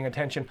paying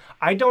attention.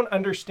 I don't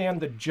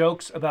understand the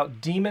jokes about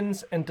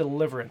demons and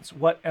deliverance.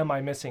 What am I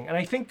missing? And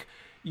I think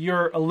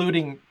you're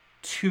alluding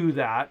to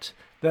that.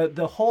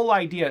 The whole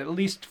idea, at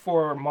least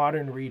for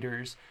modern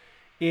readers,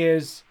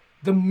 is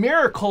the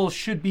miracle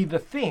should be the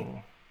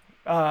thing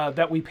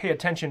that we pay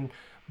attention.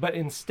 But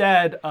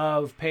instead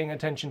of paying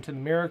attention to the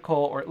miracle,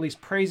 or at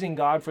least praising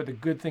God for the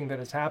good thing that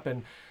has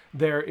happened,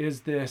 there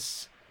is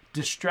this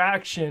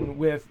distraction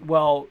with,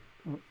 well,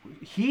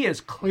 he is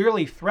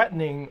clearly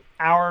threatening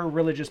our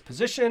religious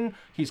position.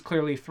 He's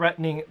clearly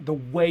threatening the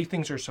way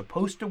things are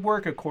supposed to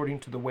work according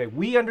to the way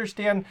we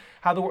understand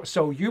how the world.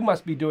 So you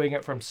must be doing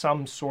it from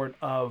some sort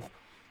of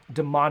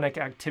demonic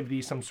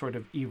activity, some sort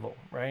of evil,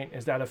 right?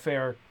 Is that a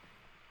fair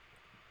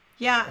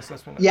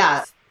assessment?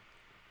 Yeah.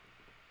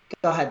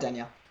 Go ahead,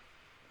 Danielle.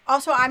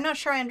 Also, I'm not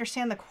sure I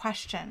understand the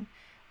question.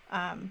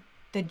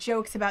 The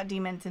jokes about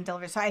demons and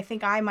deliverance. So I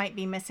think I might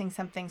be missing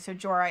something. So,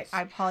 Jor,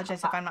 I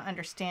apologize if I'm not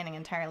understanding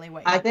entirely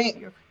what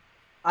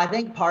I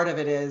think part of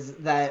it is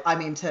that, I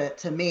mean,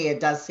 to me, it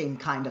does seem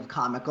kind of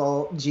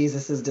comical,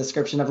 Jesus's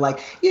description of, like,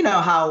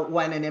 how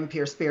when an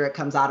impure spirit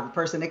comes out of a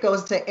person, it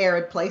goes to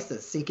arid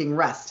places seeking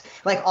rest.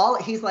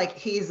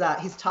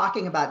 He's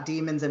talking about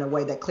demons in a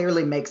way that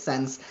clearly makes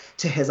sense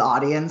to his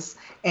audience.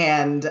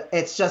 And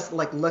it's just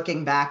like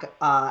looking back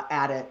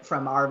at it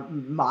from our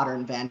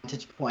modern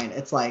vantage point.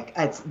 It's like,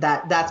 that's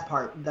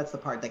the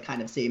part that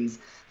kind of seems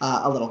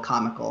a little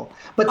comical.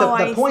 But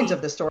the point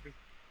of the story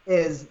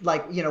is,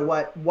 like,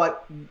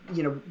 what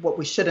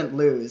we shouldn't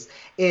lose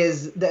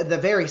is the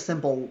very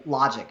simple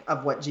logic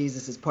of what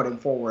Jesus is putting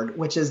forward,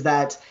 which is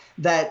that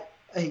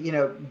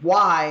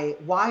why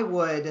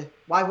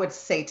would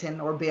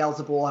Satan or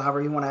Beelzebul,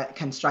 however you want to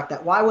construct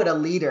that, why would a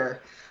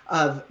leader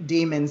of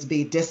demons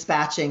be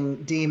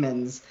dispatching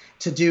demons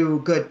to do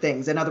good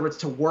things? In other words,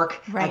 to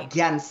work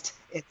against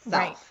itself.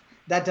 Right.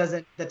 That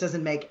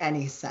doesn't make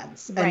any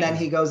sense. And then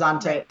he goes on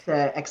to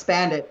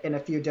expand it in a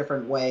few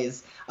different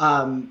ways,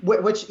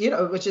 which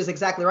is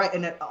exactly right.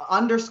 And it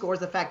underscores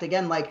the fact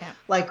again, like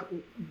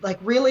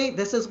really,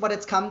 this is what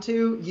it's come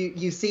to.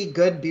 You see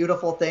good,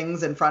 beautiful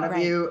things in front of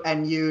you,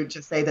 and you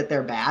just say that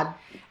they're bad.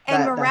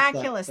 And That's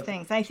miraculous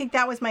things. I think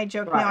that was my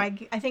joke. Right. Now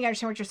I think I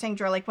understand what you're saying,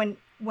 Joe. Like when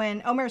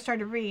Omer started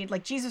to read,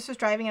 like Jesus was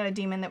driving out a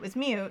demon that was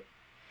mute,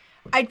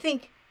 I'd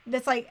think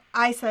that's like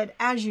I said,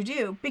 as you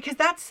do, because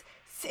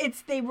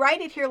they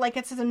write it here like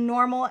it's a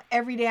normal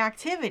everyday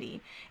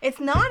activity. It's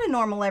not a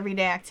normal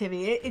everyday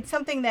activity. It's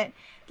something that,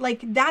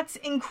 like, that's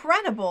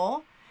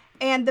incredible.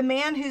 And the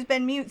man who's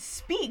been mute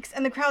speaks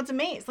and the crowd's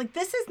amazed. Like,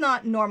 this is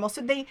not normal.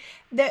 So the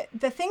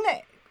thing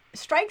that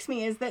strikes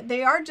me is that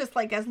they are just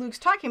like, as Luke's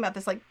talking about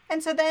this, like,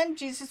 and so then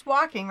Jesus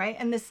walking, right?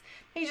 And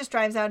he just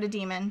drives out a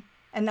demon.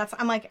 And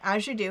I'm like,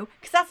 as you do,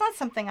 because that's not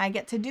something I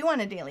get to do on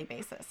a daily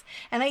basis.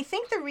 And I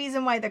think the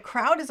reason why the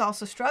crowd is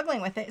also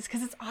struggling with it is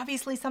because it's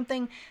obviously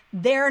something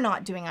they're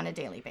not doing on a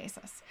daily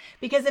basis.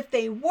 Because if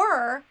they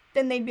were,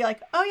 then they'd be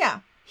like, oh yeah,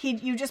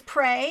 you just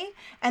pray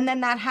and then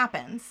that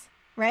happens,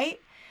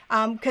 right?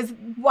 Because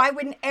why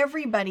wouldn't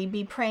everybody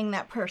be praying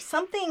that prayer?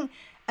 Something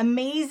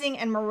amazing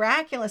and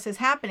miraculous is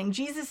happening.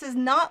 Jesus is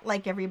not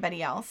like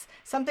everybody else.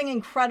 Something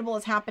incredible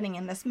is happening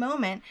in this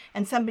moment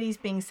and somebody's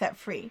being set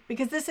free.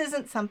 Because this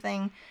isn't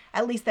something,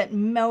 at least that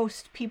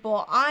most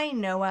people I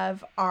know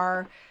of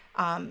are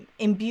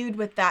imbued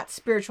with that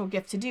spiritual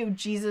gift to do.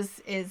 Jesus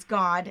is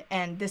God,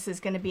 and this is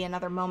going to be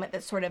another moment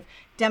that sort of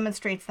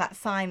demonstrates that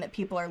sign that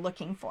people are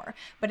looking for.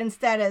 But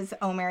instead, as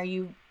Omer,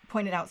 you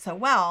pointed out so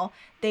well,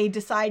 they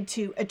decide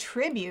to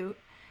attribute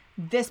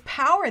this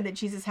power that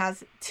Jesus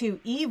has to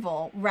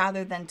evil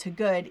rather than to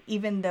good,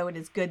 even though it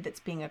is good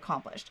that's being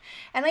accomplished.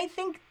 And I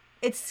think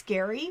it's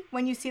scary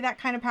when you see that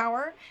kind of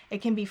power.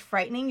 It can be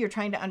frightening. You're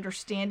trying to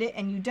understand it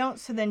and you don't.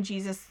 So then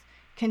Jesus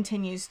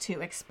continues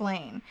to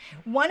explain.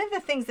 One of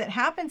the things that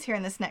happens here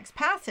in this next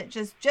passage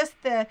is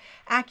just the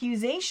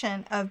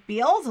accusation of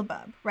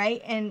Beelzebub,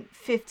 right? In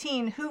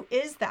 15, who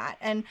is that?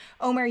 And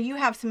Omer, you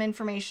have some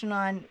information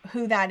on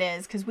who that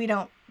is, because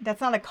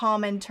that's not a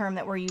common term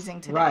that we're using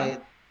today.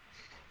 Right.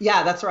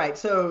 Yeah, that's right.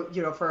 So,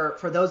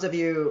 for those of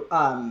you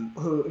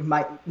who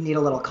might need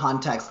a little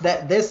context,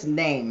 that this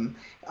name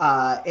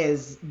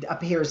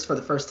appears for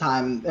the first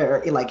time,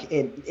 or like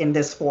in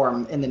this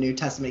form in the New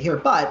Testament here,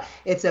 but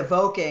it's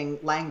evoking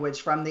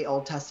language from the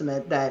Old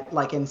Testament that,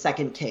 like in 2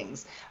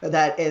 Kings,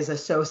 that is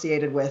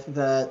associated with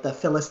the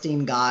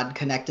Philistine god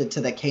connected to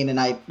the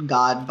Canaanite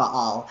god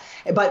Baal.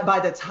 But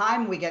by the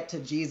time we get to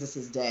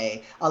Jesus's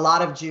day, a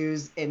lot of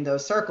Jews in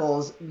those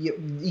circles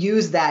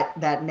use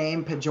that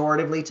name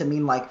pejoratively to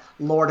mean like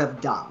Lord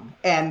of Dung,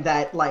 and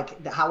that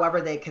like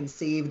however they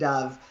conceived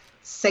of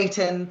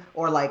Satan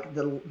or like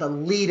the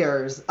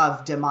leaders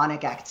of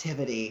demonic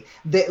activity,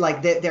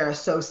 they're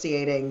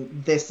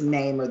associating this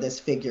name or this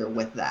figure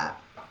with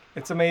that.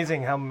 It's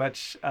amazing how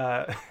much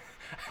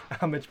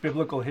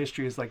biblical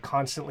history is like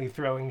constantly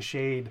throwing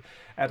shade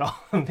at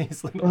all of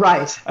these little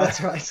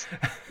that's right.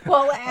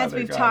 Well, as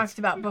we've talked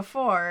about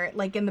before,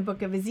 like in the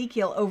book of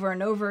Ezekiel, over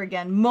and over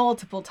again,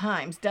 multiple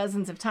times,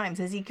 dozens of times,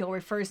 Ezekiel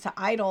refers to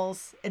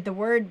idols. The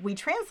word we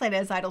translate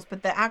as idols,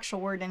 but the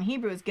actual word in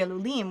Hebrew is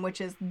gelulim,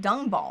 which is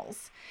dung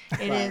balls.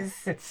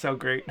 It's so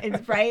great.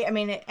 It's right. I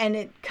mean,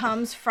 it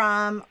comes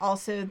from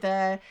also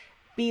the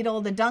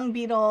dung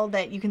beetle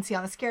that you can see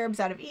on the scarabs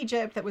out of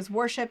Egypt, that was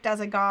worshipped as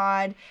a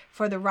god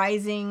for the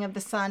rising of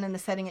the sun and the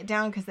setting it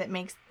down, because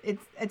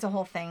it's a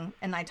whole thing.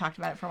 And I talked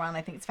about it for a while and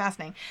I think it's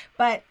fascinating.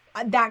 But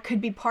that could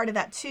be part of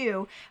that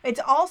too. It's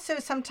also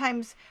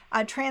sometimes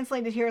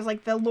translated here as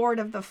like the Lord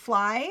of the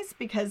Flies,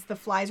 because the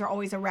flies are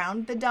always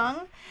around the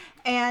dung.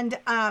 And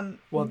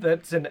well,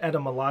 that's an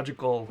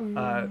etymological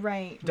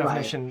right.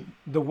 definition. Right.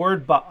 The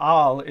word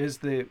Baal is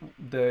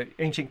the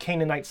ancient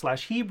Canaanite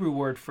 / Hebrew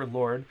word for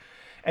Lord.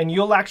 And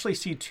you'll actually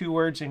see two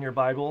words in your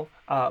Bible,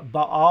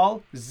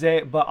 Baal,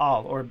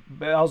 Ze-Baal, or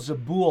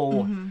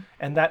Beelzebul,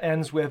 and that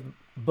ends with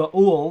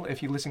Baul.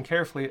 If you listen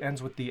carefully, it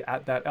ends with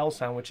that L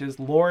sound, which is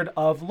Lord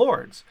of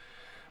Lords.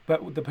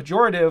 But the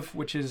pejorative,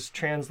 which is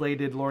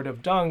translated Lord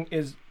of Dung,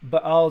 is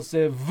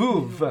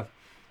Beelzevuv.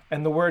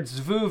 And the word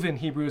zvuv in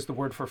Hebrew is the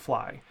word for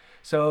fly.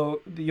 So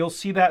you'll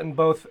see that in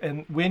both.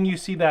 And when you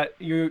see that,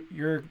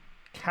 you're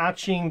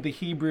catching the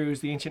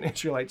Hebrews, the ancient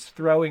Israelites,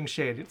 throwing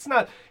shade.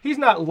 He's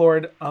not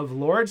Lord of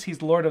Lords,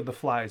 he's Lord of the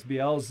Flies,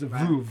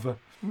 Beelzevuv.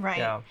 Right.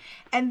 Yeah.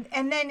 And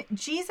then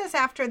Jesus,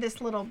 after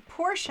this little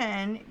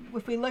portion,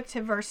 if we look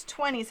to verse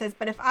 20, says,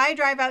 "But if I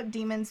drive out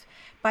demons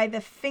by the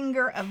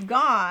finger of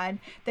God,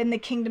 then the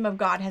kingdom of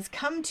God has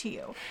come to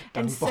you."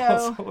 Dung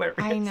balls, hilarious.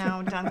 I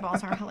know, dung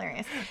balls are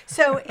hilarious.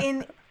 So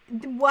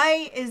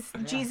why is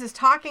Jesus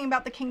talking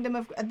about the kingdom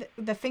of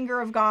the finger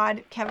of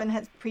God? Kevin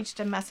has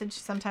preached a message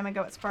some time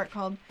ago at Spark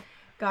called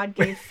God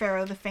Gave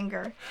Pharaoh the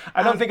Finger.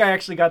 I don't think I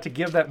actually got to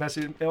give that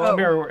message.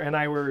 Amir and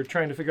I were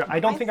trying to figure out. I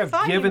don't think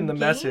I've given the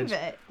message.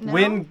 No?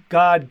 When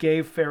God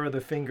Gave Pharaoh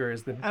the Finger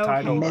is the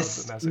title of the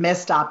message.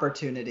 Missed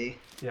opportunity.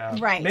 Yeah.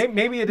 Right.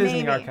 Maybe it is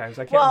in the archives.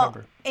 I can't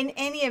remember. In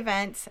any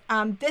event,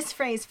 this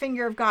phrase,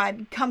 finger of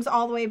God, comes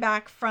all the way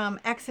back from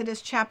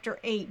Exodus chapter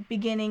 8,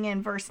 beginning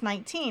in verse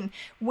 19,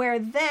 where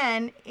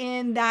then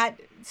in that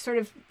sort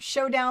of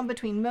showdown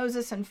between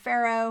Moses and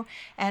Pharaoh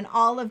and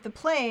all of the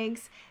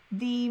plagues,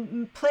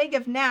 the plague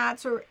of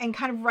gnats, and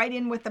kind of right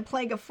in with the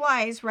plague of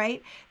flies,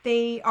 right?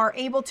 They are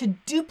able to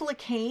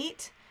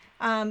duplicate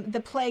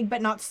the plague,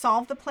 but not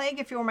solve the plague,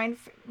 if you'll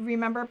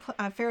remember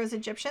Pharaoh's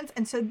Egyptians.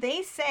 And so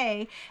they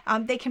say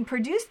they can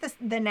produce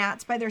the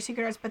gnats by their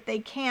secret arts, but they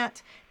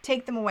can't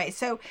take them away.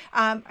 So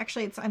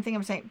actually,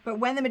 I'm saying, but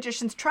when the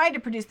magicians tried to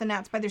produce the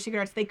gnats by their secret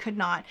arts, they could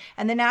not.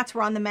 And the gnats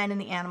were on the men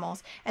and the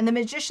animals. And the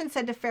magician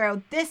said to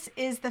Pharaoh, "This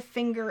is the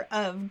finger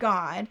of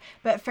God."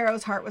 But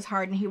Pharaoh's heart was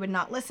hard and he would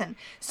not listen.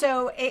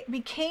 So it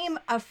became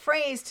a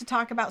phrase to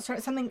talk about sort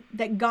of something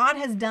that God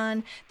has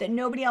done that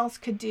nobody else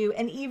could do.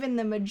 And even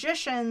the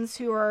magicians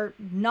who are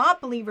not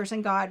believers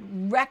in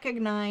God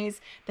recognize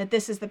that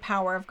this is the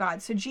power of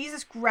God. So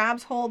Jesus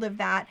grabs hold of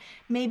that,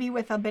 maybe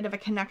with a bit of a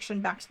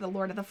connection back to the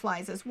Lord of the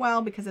Flies as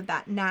well, because of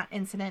that gnat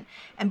incident,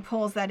 and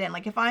pulls that in.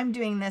 Like, if I'm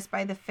doing this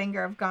by the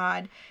finger of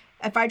God,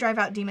 if I drive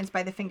out demons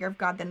by the finger of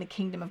God, then the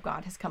kingdom of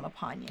God has come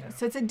upon you. Yeah.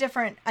 So it's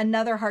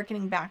another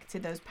hearkening back to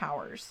those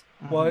powers.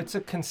 Well, it's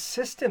a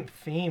consistent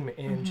theme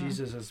in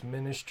Jesus's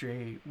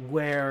ministry,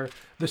 where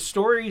the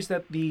stories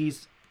that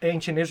these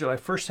ancient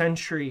Israelites, first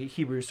century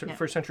Hebrews,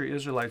 first century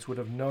Israelites would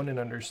have known and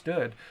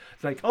understood,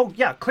 like, oh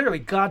yeah, clearly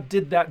God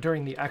did that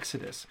during the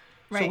Exodus.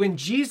 Right. So when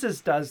Jesus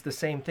does the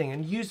same thing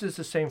and uses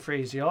the same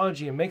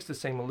phraseology and makes the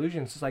same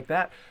allusions, it's like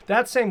that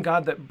same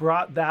God that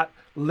brought that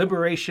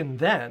liberation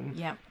then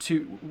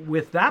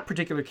with that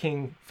particular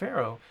king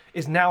Pharaoh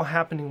is now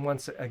happening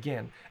once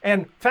again.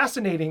 And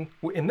fascinating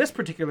in this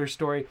particular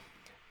story,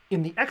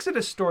 in the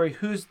Exodus story,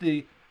 who's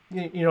the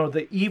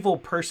evil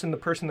person, the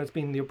person that's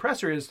being the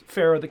oppressor is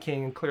Pharaoh the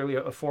king, and clearly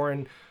a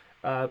foreign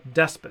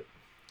despot.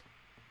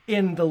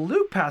 In the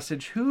Luke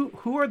passage,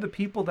 who are the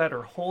people that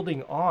are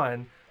holding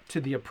on to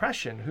the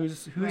oppression?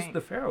 Who's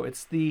the Pharaoh?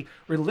 It's the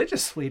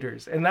religious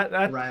leaders, and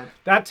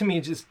that to me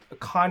is just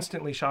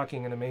constantly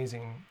shocking and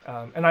amazing.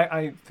 And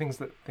I things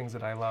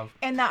that I love.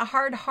 And that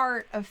hard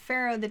heart of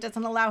Pharaoh that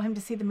doesn't allow him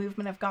to see the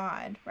movement of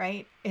God,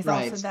 right? Is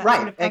also that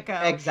sort of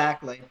echo,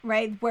 exactly,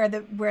 right? Where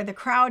the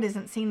crowd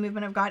isn't seeing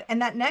movement of God. And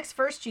that next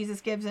verse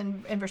Jesus gives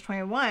in verse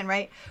 21,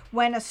 right?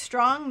 When a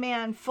strong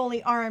man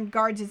fully armed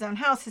guards his own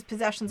house, his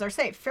possessions are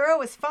safe.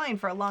 Pharaoh is fine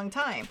for a long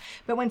time,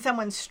 but when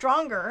someone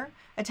stronger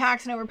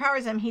attacks and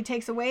overpowers him, he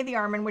takes away the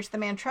armor in which the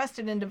man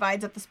trusted and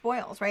divides up the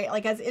spoils, right?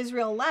 Like, as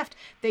Israel left,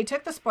 they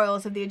took the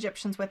spoils of the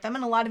Egyptians with them,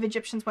 and a lot of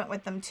Egyptians went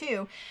with them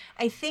too.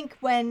 I think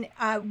when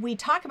we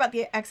talk about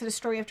the Exodus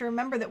story, you have to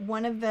remember that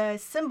one of the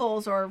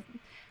symbols or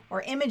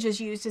images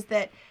used is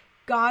that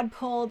God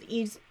pulled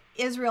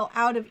Israel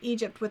out of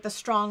Egypt with a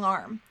strong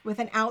arm, with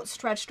an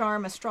outstretched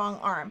arm, a strong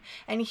arm.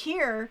 And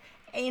here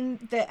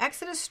in the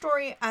Exodus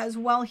story as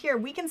well, here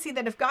we can see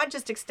that if God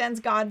just extends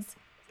God's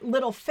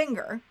little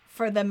finger,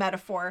 for the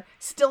metaphor,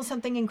 still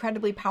something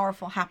incredibly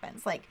powerful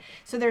happens.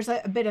 So there's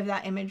a bit of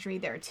that imagery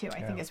there too.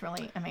 I think is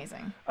really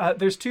amazing.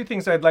 There's two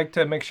things I'd like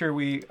to make sure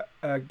we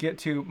get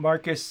to.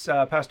 Marcus,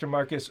 Pastor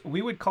Marcus,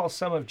 we would call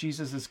some of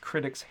Jesus's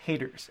critics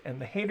haters, and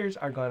the haters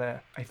are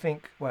gonna, I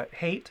think,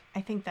 hate?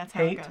 I think that's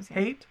how it goes. Yeah.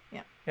 Hate?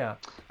 Yeah. Yeah.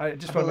 I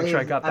just want to make sure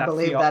I got that. I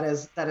believe that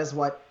is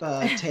what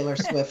Taylor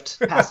Swift,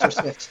 Pastor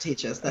Swift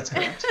teaches. That's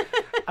correct.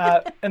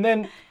 And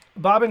then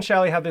Bob and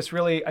Shally have this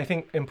really, I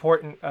think,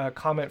 important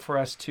comment for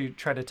us to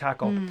try to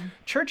tackle.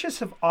 Churches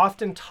have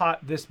often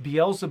taught this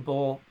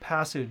Beelzebul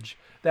passage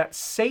that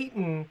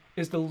Satan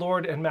is the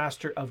Lord and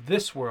Master of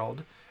this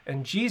world,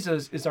 and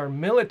Jesus is our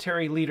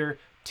military leader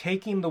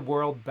taking the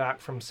world back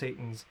from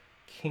Satan's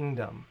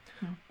kingdom.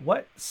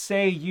 What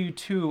say you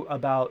two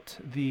about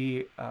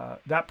the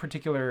that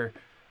particular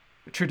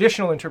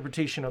traditional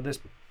interpretation of this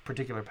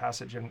particular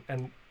passage,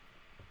 and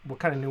what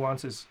kind of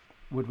nuances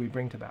would we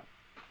bring to that?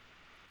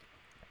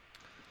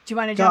 Do you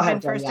want to jump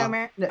in first,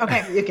 Omer?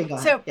 Okay. You can go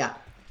ahead. Yeah.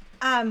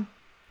 I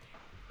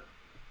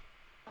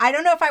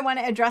don't know if I want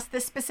to address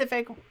this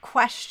specific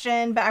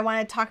question, but I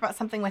want to talk about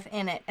something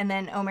within it. And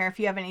then, Omer, if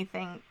you have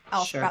anything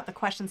else about the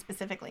question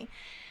specifically.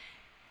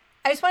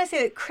 I just want to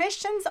say that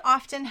Christians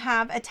often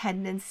have a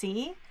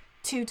tendency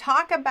to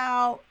talk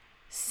about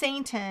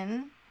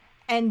Satan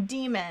and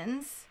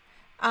demons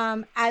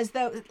as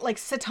though, like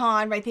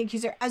Satan, right, the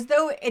accuser, as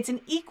though it's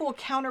an equal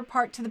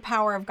counterpart to the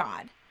power of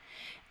God.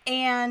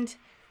 And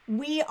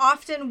we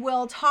often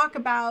will talk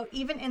about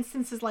even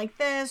instances like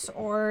this,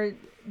 or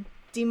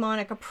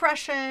demonic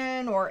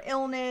oppression or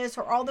illness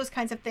or all those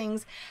kinds of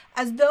things,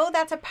 as though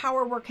that's a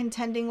power we're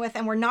contending with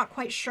and we're not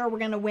quite sure we're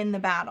going to win the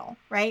battle,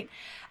 right?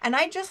 And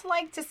I just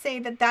like to say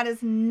that that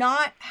is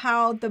not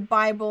how the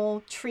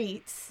Bible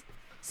treats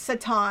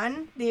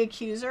Satan, the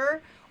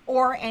accuser,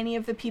 or any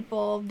of the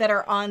people that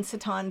are on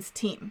Satan's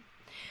team.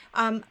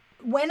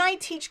 When I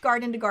teach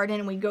Garden to Garden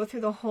and we go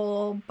through the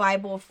whole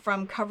Bible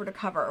from cover to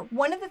cover,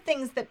 one of the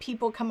things that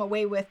people come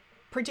away with,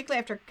 particularly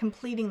after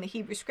completing the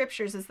Hebrew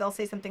Scriptures, is they'll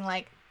say something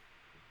like,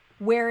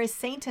 where is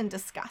Satan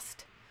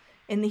discussed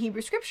in the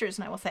Hebrew Scriptures?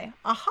 And I will say,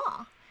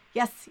 aha,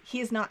 yes,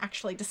 he is not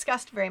actually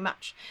discussed very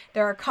much.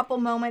 There are a couple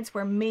moments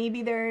where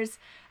maybe there's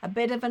a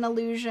bit of an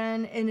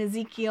allusion in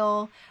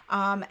Ezekiel,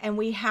 and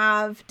we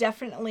have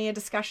definitely a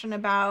discussion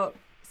about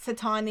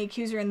Satan, the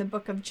accuser, in the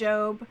book of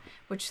Job,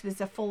 which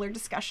is a fuller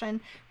discussion.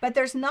 But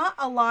there's not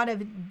a lot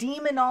of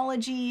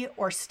demonology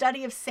or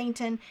study of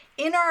Satan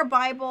in our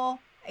Bible,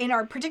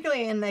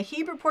 particularly in the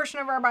Hebrew portion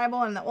of our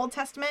Bible and the Old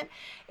Testament.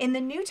 In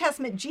the New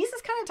Testament,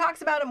 Jesus kind of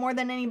talks about it more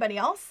than anybody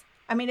else.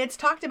 I mean, it's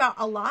talked about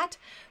a lot,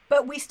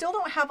 but we still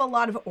don't have a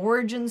lot of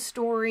origin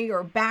story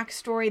or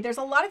backstory. There's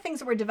a lot of things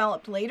that were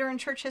developed later in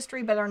church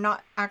history, but are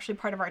not actually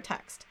part of our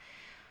text.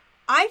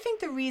 I think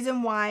the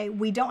reason why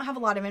we don't have a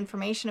lot of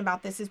information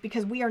about this is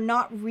because we are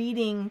not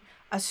reading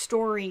a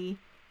story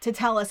to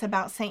tell us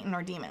about Satan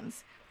or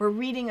demons. We're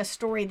reading a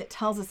story that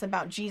tells us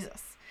about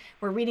Jesus.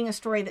 We're reading a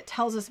story that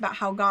tells us about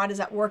how God is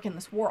at work in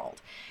this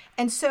world.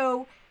 And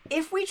so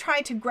if we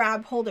try to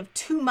grab hold of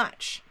too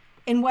much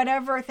in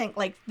whatever think,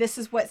 like, this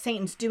is what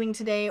Satan's doing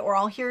today, or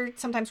I'll hear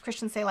sometimes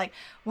Christians say, like,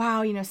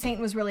 wow,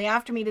 Satan was really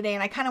after me today.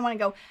 And I kind of want to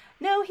go,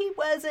 no, he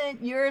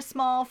wasn't. You're a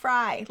small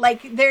fry.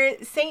 Like,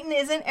 Satan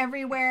isn't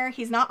everywhere.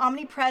 He's not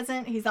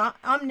omnipresent. He's not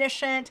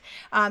omniscient.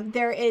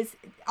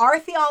 Our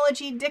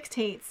theology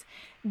dictates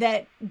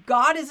that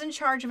God is in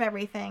charge of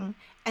everything,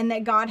 and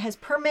that God has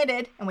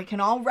permitted, and we can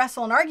all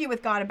wrestle and argue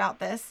with God about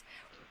this,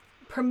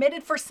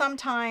 permitted for some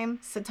time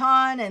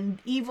Satan and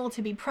evil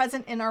to be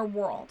present in our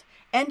world,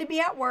 and to be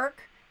at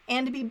work,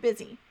 and to be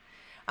busy.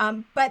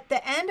 But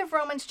the end of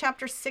Romans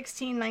chapter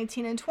 16,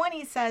 19, and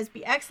 20 says,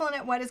 be excellent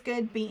at what is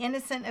good, be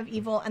innocent of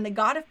evil, and the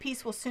God of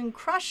peace will soon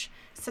crush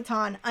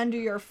Satan under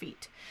your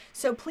feet.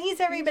 So please,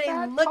 everybody,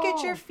 look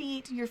at your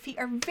feet. Your feet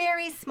are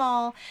very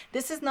small.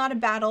 This is not a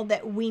battle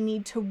that we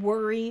need to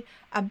worry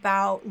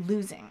about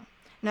losing.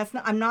 And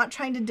I'm not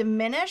trying to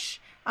diminish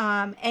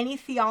any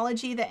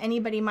theology that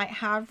anybody might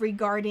have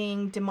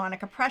regarding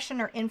demonic oppression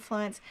or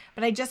influence,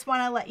 but I just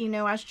want to let you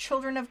know, as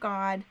children of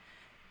God,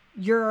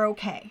 you're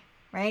okay,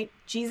 right?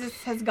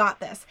 Jesus has got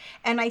this.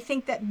 And I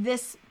think that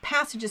this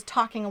passage is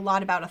talking a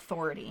lot about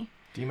authority.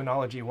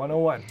 Demonology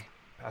 101,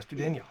 Pastor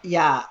Daniel.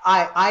 Yeah,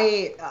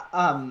 I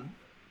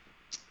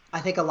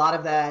think a lot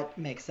of that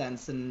makes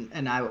sense,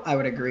 and I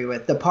would agree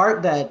with. The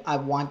part that I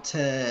want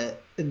to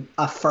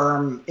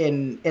affirm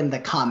in the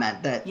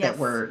comment that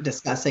we're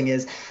discussing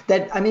is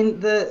that, I mean,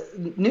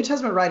 the New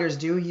Testament writers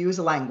do use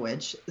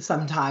language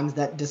sometimes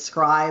that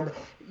describe,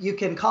 you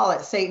can call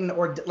it Satan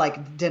or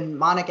like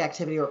demonic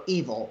activity or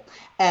evil,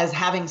 as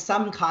having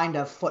some kind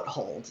of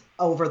foothold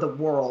over the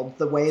world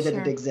the way that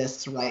it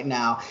exists right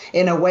now,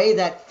 in a way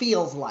that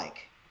feels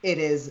like it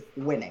is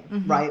winning,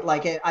 right?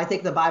 Like, I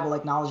think the Bible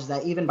acknowledges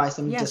that, even by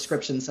some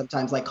descriptions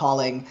sometimes, like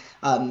calling,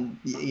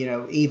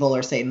 evil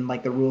or Satan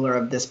like the ruler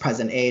of this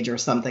present age or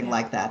something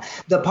like that.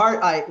 The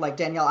part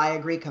Danielle, I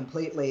agree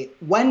completely.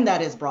 When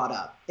that is brought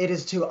up, it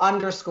is to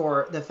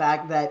underscore the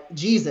fact that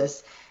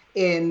Jesus,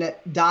 in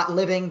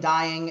living,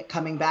 dying,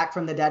 coming back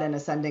from the dead, and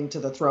ascending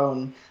to the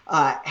throne,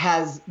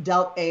 has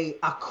dealt a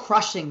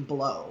crushing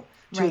blow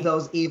to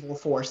those evil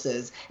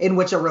forces, in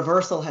which a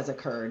reversal has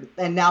occurred.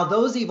 And now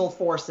those evil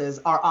forces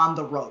are on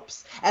the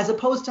ropes, as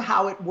opposed to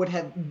how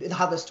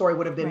the story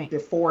would have been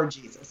before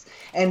Jesus.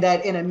 And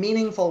that in a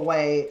meaningful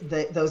way,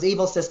 those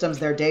evil systems,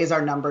 their days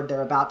are numbered,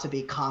 they're about to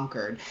be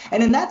conquered.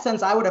 And in that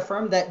sense, I would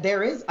affirm that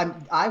there is,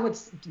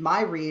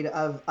 my read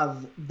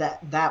of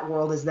that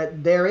world is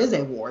that there is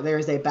a war, there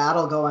is a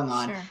battle going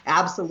on. Sure.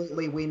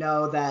 Absolutely, we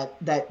know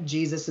that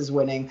Jesus is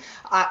winning.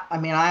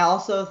 I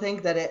also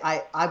think that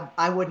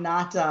I would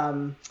not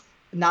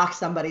knock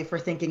somebody for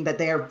thinking that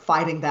they are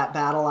fighting that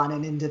battle on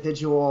an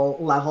individual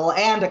level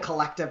and a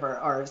collective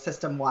or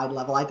system-wide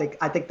level. I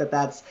think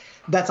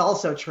that's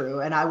also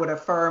true, and I would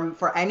affirm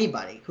for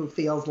anybody who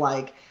feels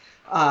like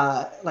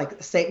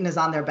Satan is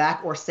on their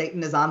back, or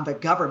Satan is on the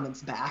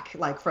government's back,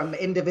 like from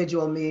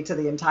individual me to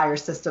the entire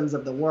systems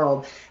of the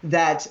world,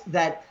 that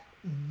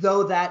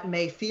though that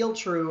may feel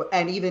true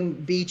and even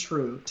be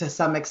true to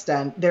some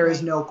extent, there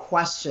is no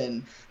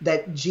question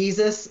that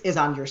Jesus is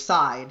on your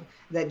side,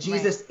 that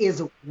Jesus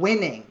is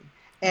winning,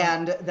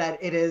 and that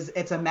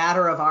it's a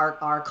matter of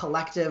our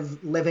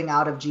collective living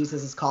out of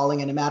Jesus's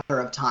calling, and a matter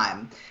of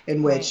time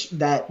in which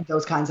that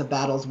those kinds of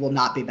battles will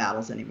not be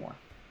battles anymore.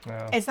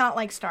 Wow. It's not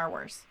like Star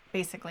Wars,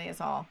 basically,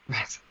 is all.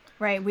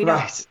 Right. We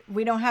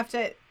don't have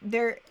to.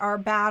 There are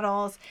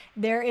battles.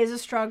 There is a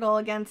struggle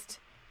against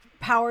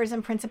powers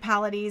and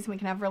principalities. We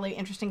can have really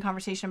interesting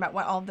conversation about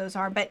what all of those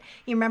are. But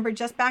you remember,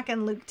 just back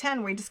in Luke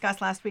 10, we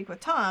discussed last week with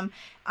Tom,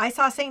 I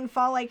saw Satan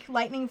fall like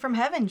lightning from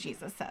heaven,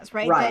 Jesus says,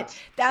 right?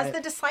 That as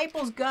the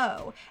disciples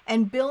go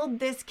and build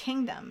this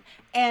kingdom,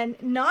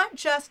 and not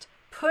just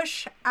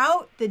push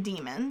out the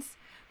demons,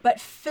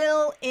 but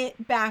fill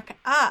it back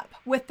up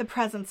with the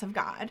presence of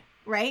God,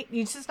 right?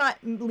 You're just not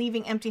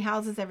leaving empty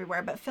houses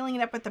everywhere, but filling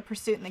it up with the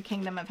pursuit in the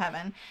kingdom of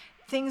heaven.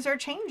 Things are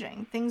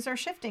changing. Things are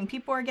shifting.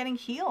 People are getting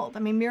healed. I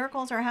mean,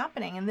 miracles are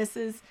happening, and this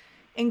is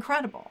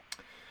incredible.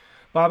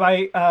 Bob,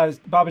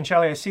 Bob and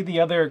Shelley, I see the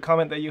other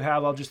comment that you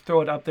have. I'll just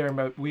throw it up there,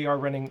 but we are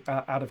running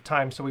out of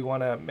time, so we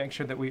want to make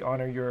sure that we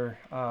honor your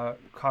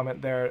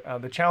comment there.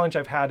 The challenge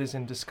I've had is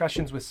in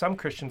discussions with some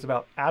Christians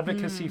about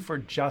advocacy for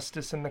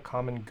justice and the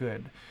common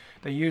good.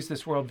 They use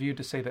this worldview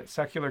to say that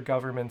secular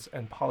governments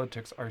and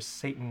politics are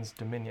Satan's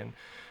dominion.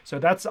 So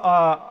that's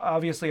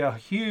obviously a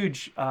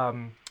huge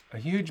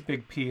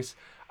big piece.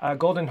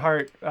 Golden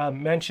Heart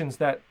mentions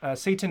that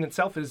Satan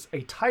itself is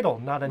a title,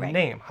 not a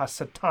name.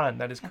 Ha-Satan,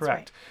 that is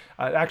correct.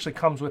 It actually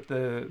comes with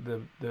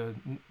the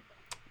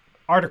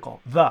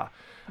article, the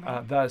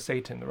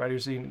Satan. The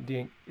writers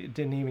didn't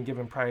even give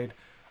him pride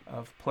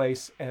of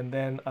place. And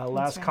then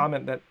last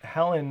comment that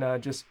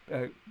Helen just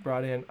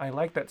brought in, I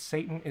like that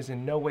Satan is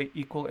in no way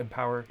equal in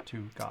power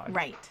to God.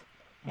 Right.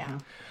 Yeah.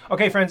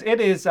 Okay, friends, it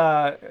is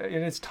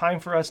time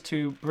for us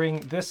to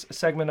bring this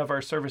segment of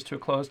our service to a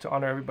close to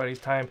honor everybody's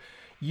time.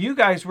 You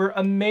guys were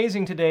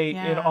amazing today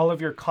in all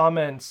of your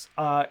comments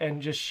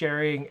and just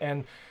sharing,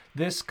 and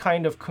this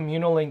kind of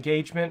communal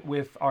engagement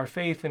with our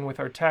faith and with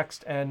our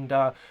text and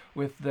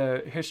with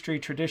the history,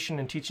 tradition,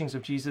 and teachings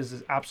of Jesus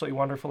is absolutely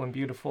wonderful and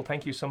beautiful.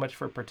 Thank you so much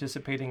for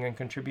participating and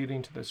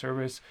contributing to the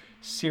service.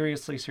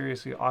 Seriously,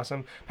 seriously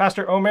awesome.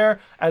 Pastor Omer,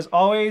 as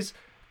always,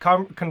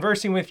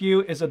 conversing with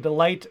you is a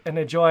delight and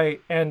a joy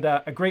and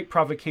a great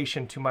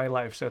provocation to my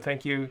life. So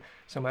thank you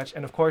so much.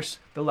 And of course,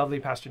 the lovely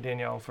Pastor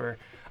Danielle for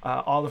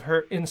all of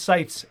her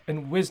insights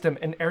and wisdom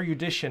and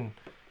erudition.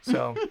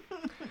 So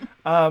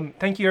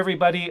thank you,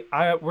 everybody.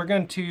 We're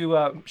going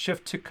to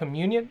shift to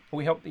communion.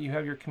 We hope that you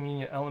have your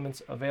communion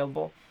elements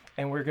available,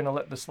 and we're going to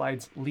let the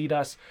slides lead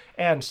us.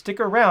 And stick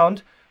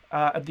around.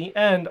 At the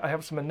end, I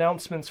have some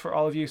announcements for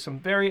all of you, some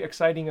very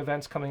exciting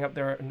events coming up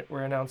there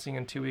we're announcing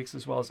in 2 weeks,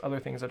 as well as other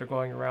things that are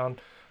going around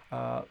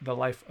the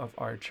life of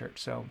our church.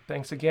 So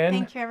thanks again.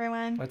 Thank you,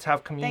 everyone. Let's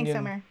have communion Thanks,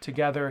 Omer.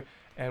 together,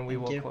 and we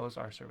will close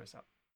our service out.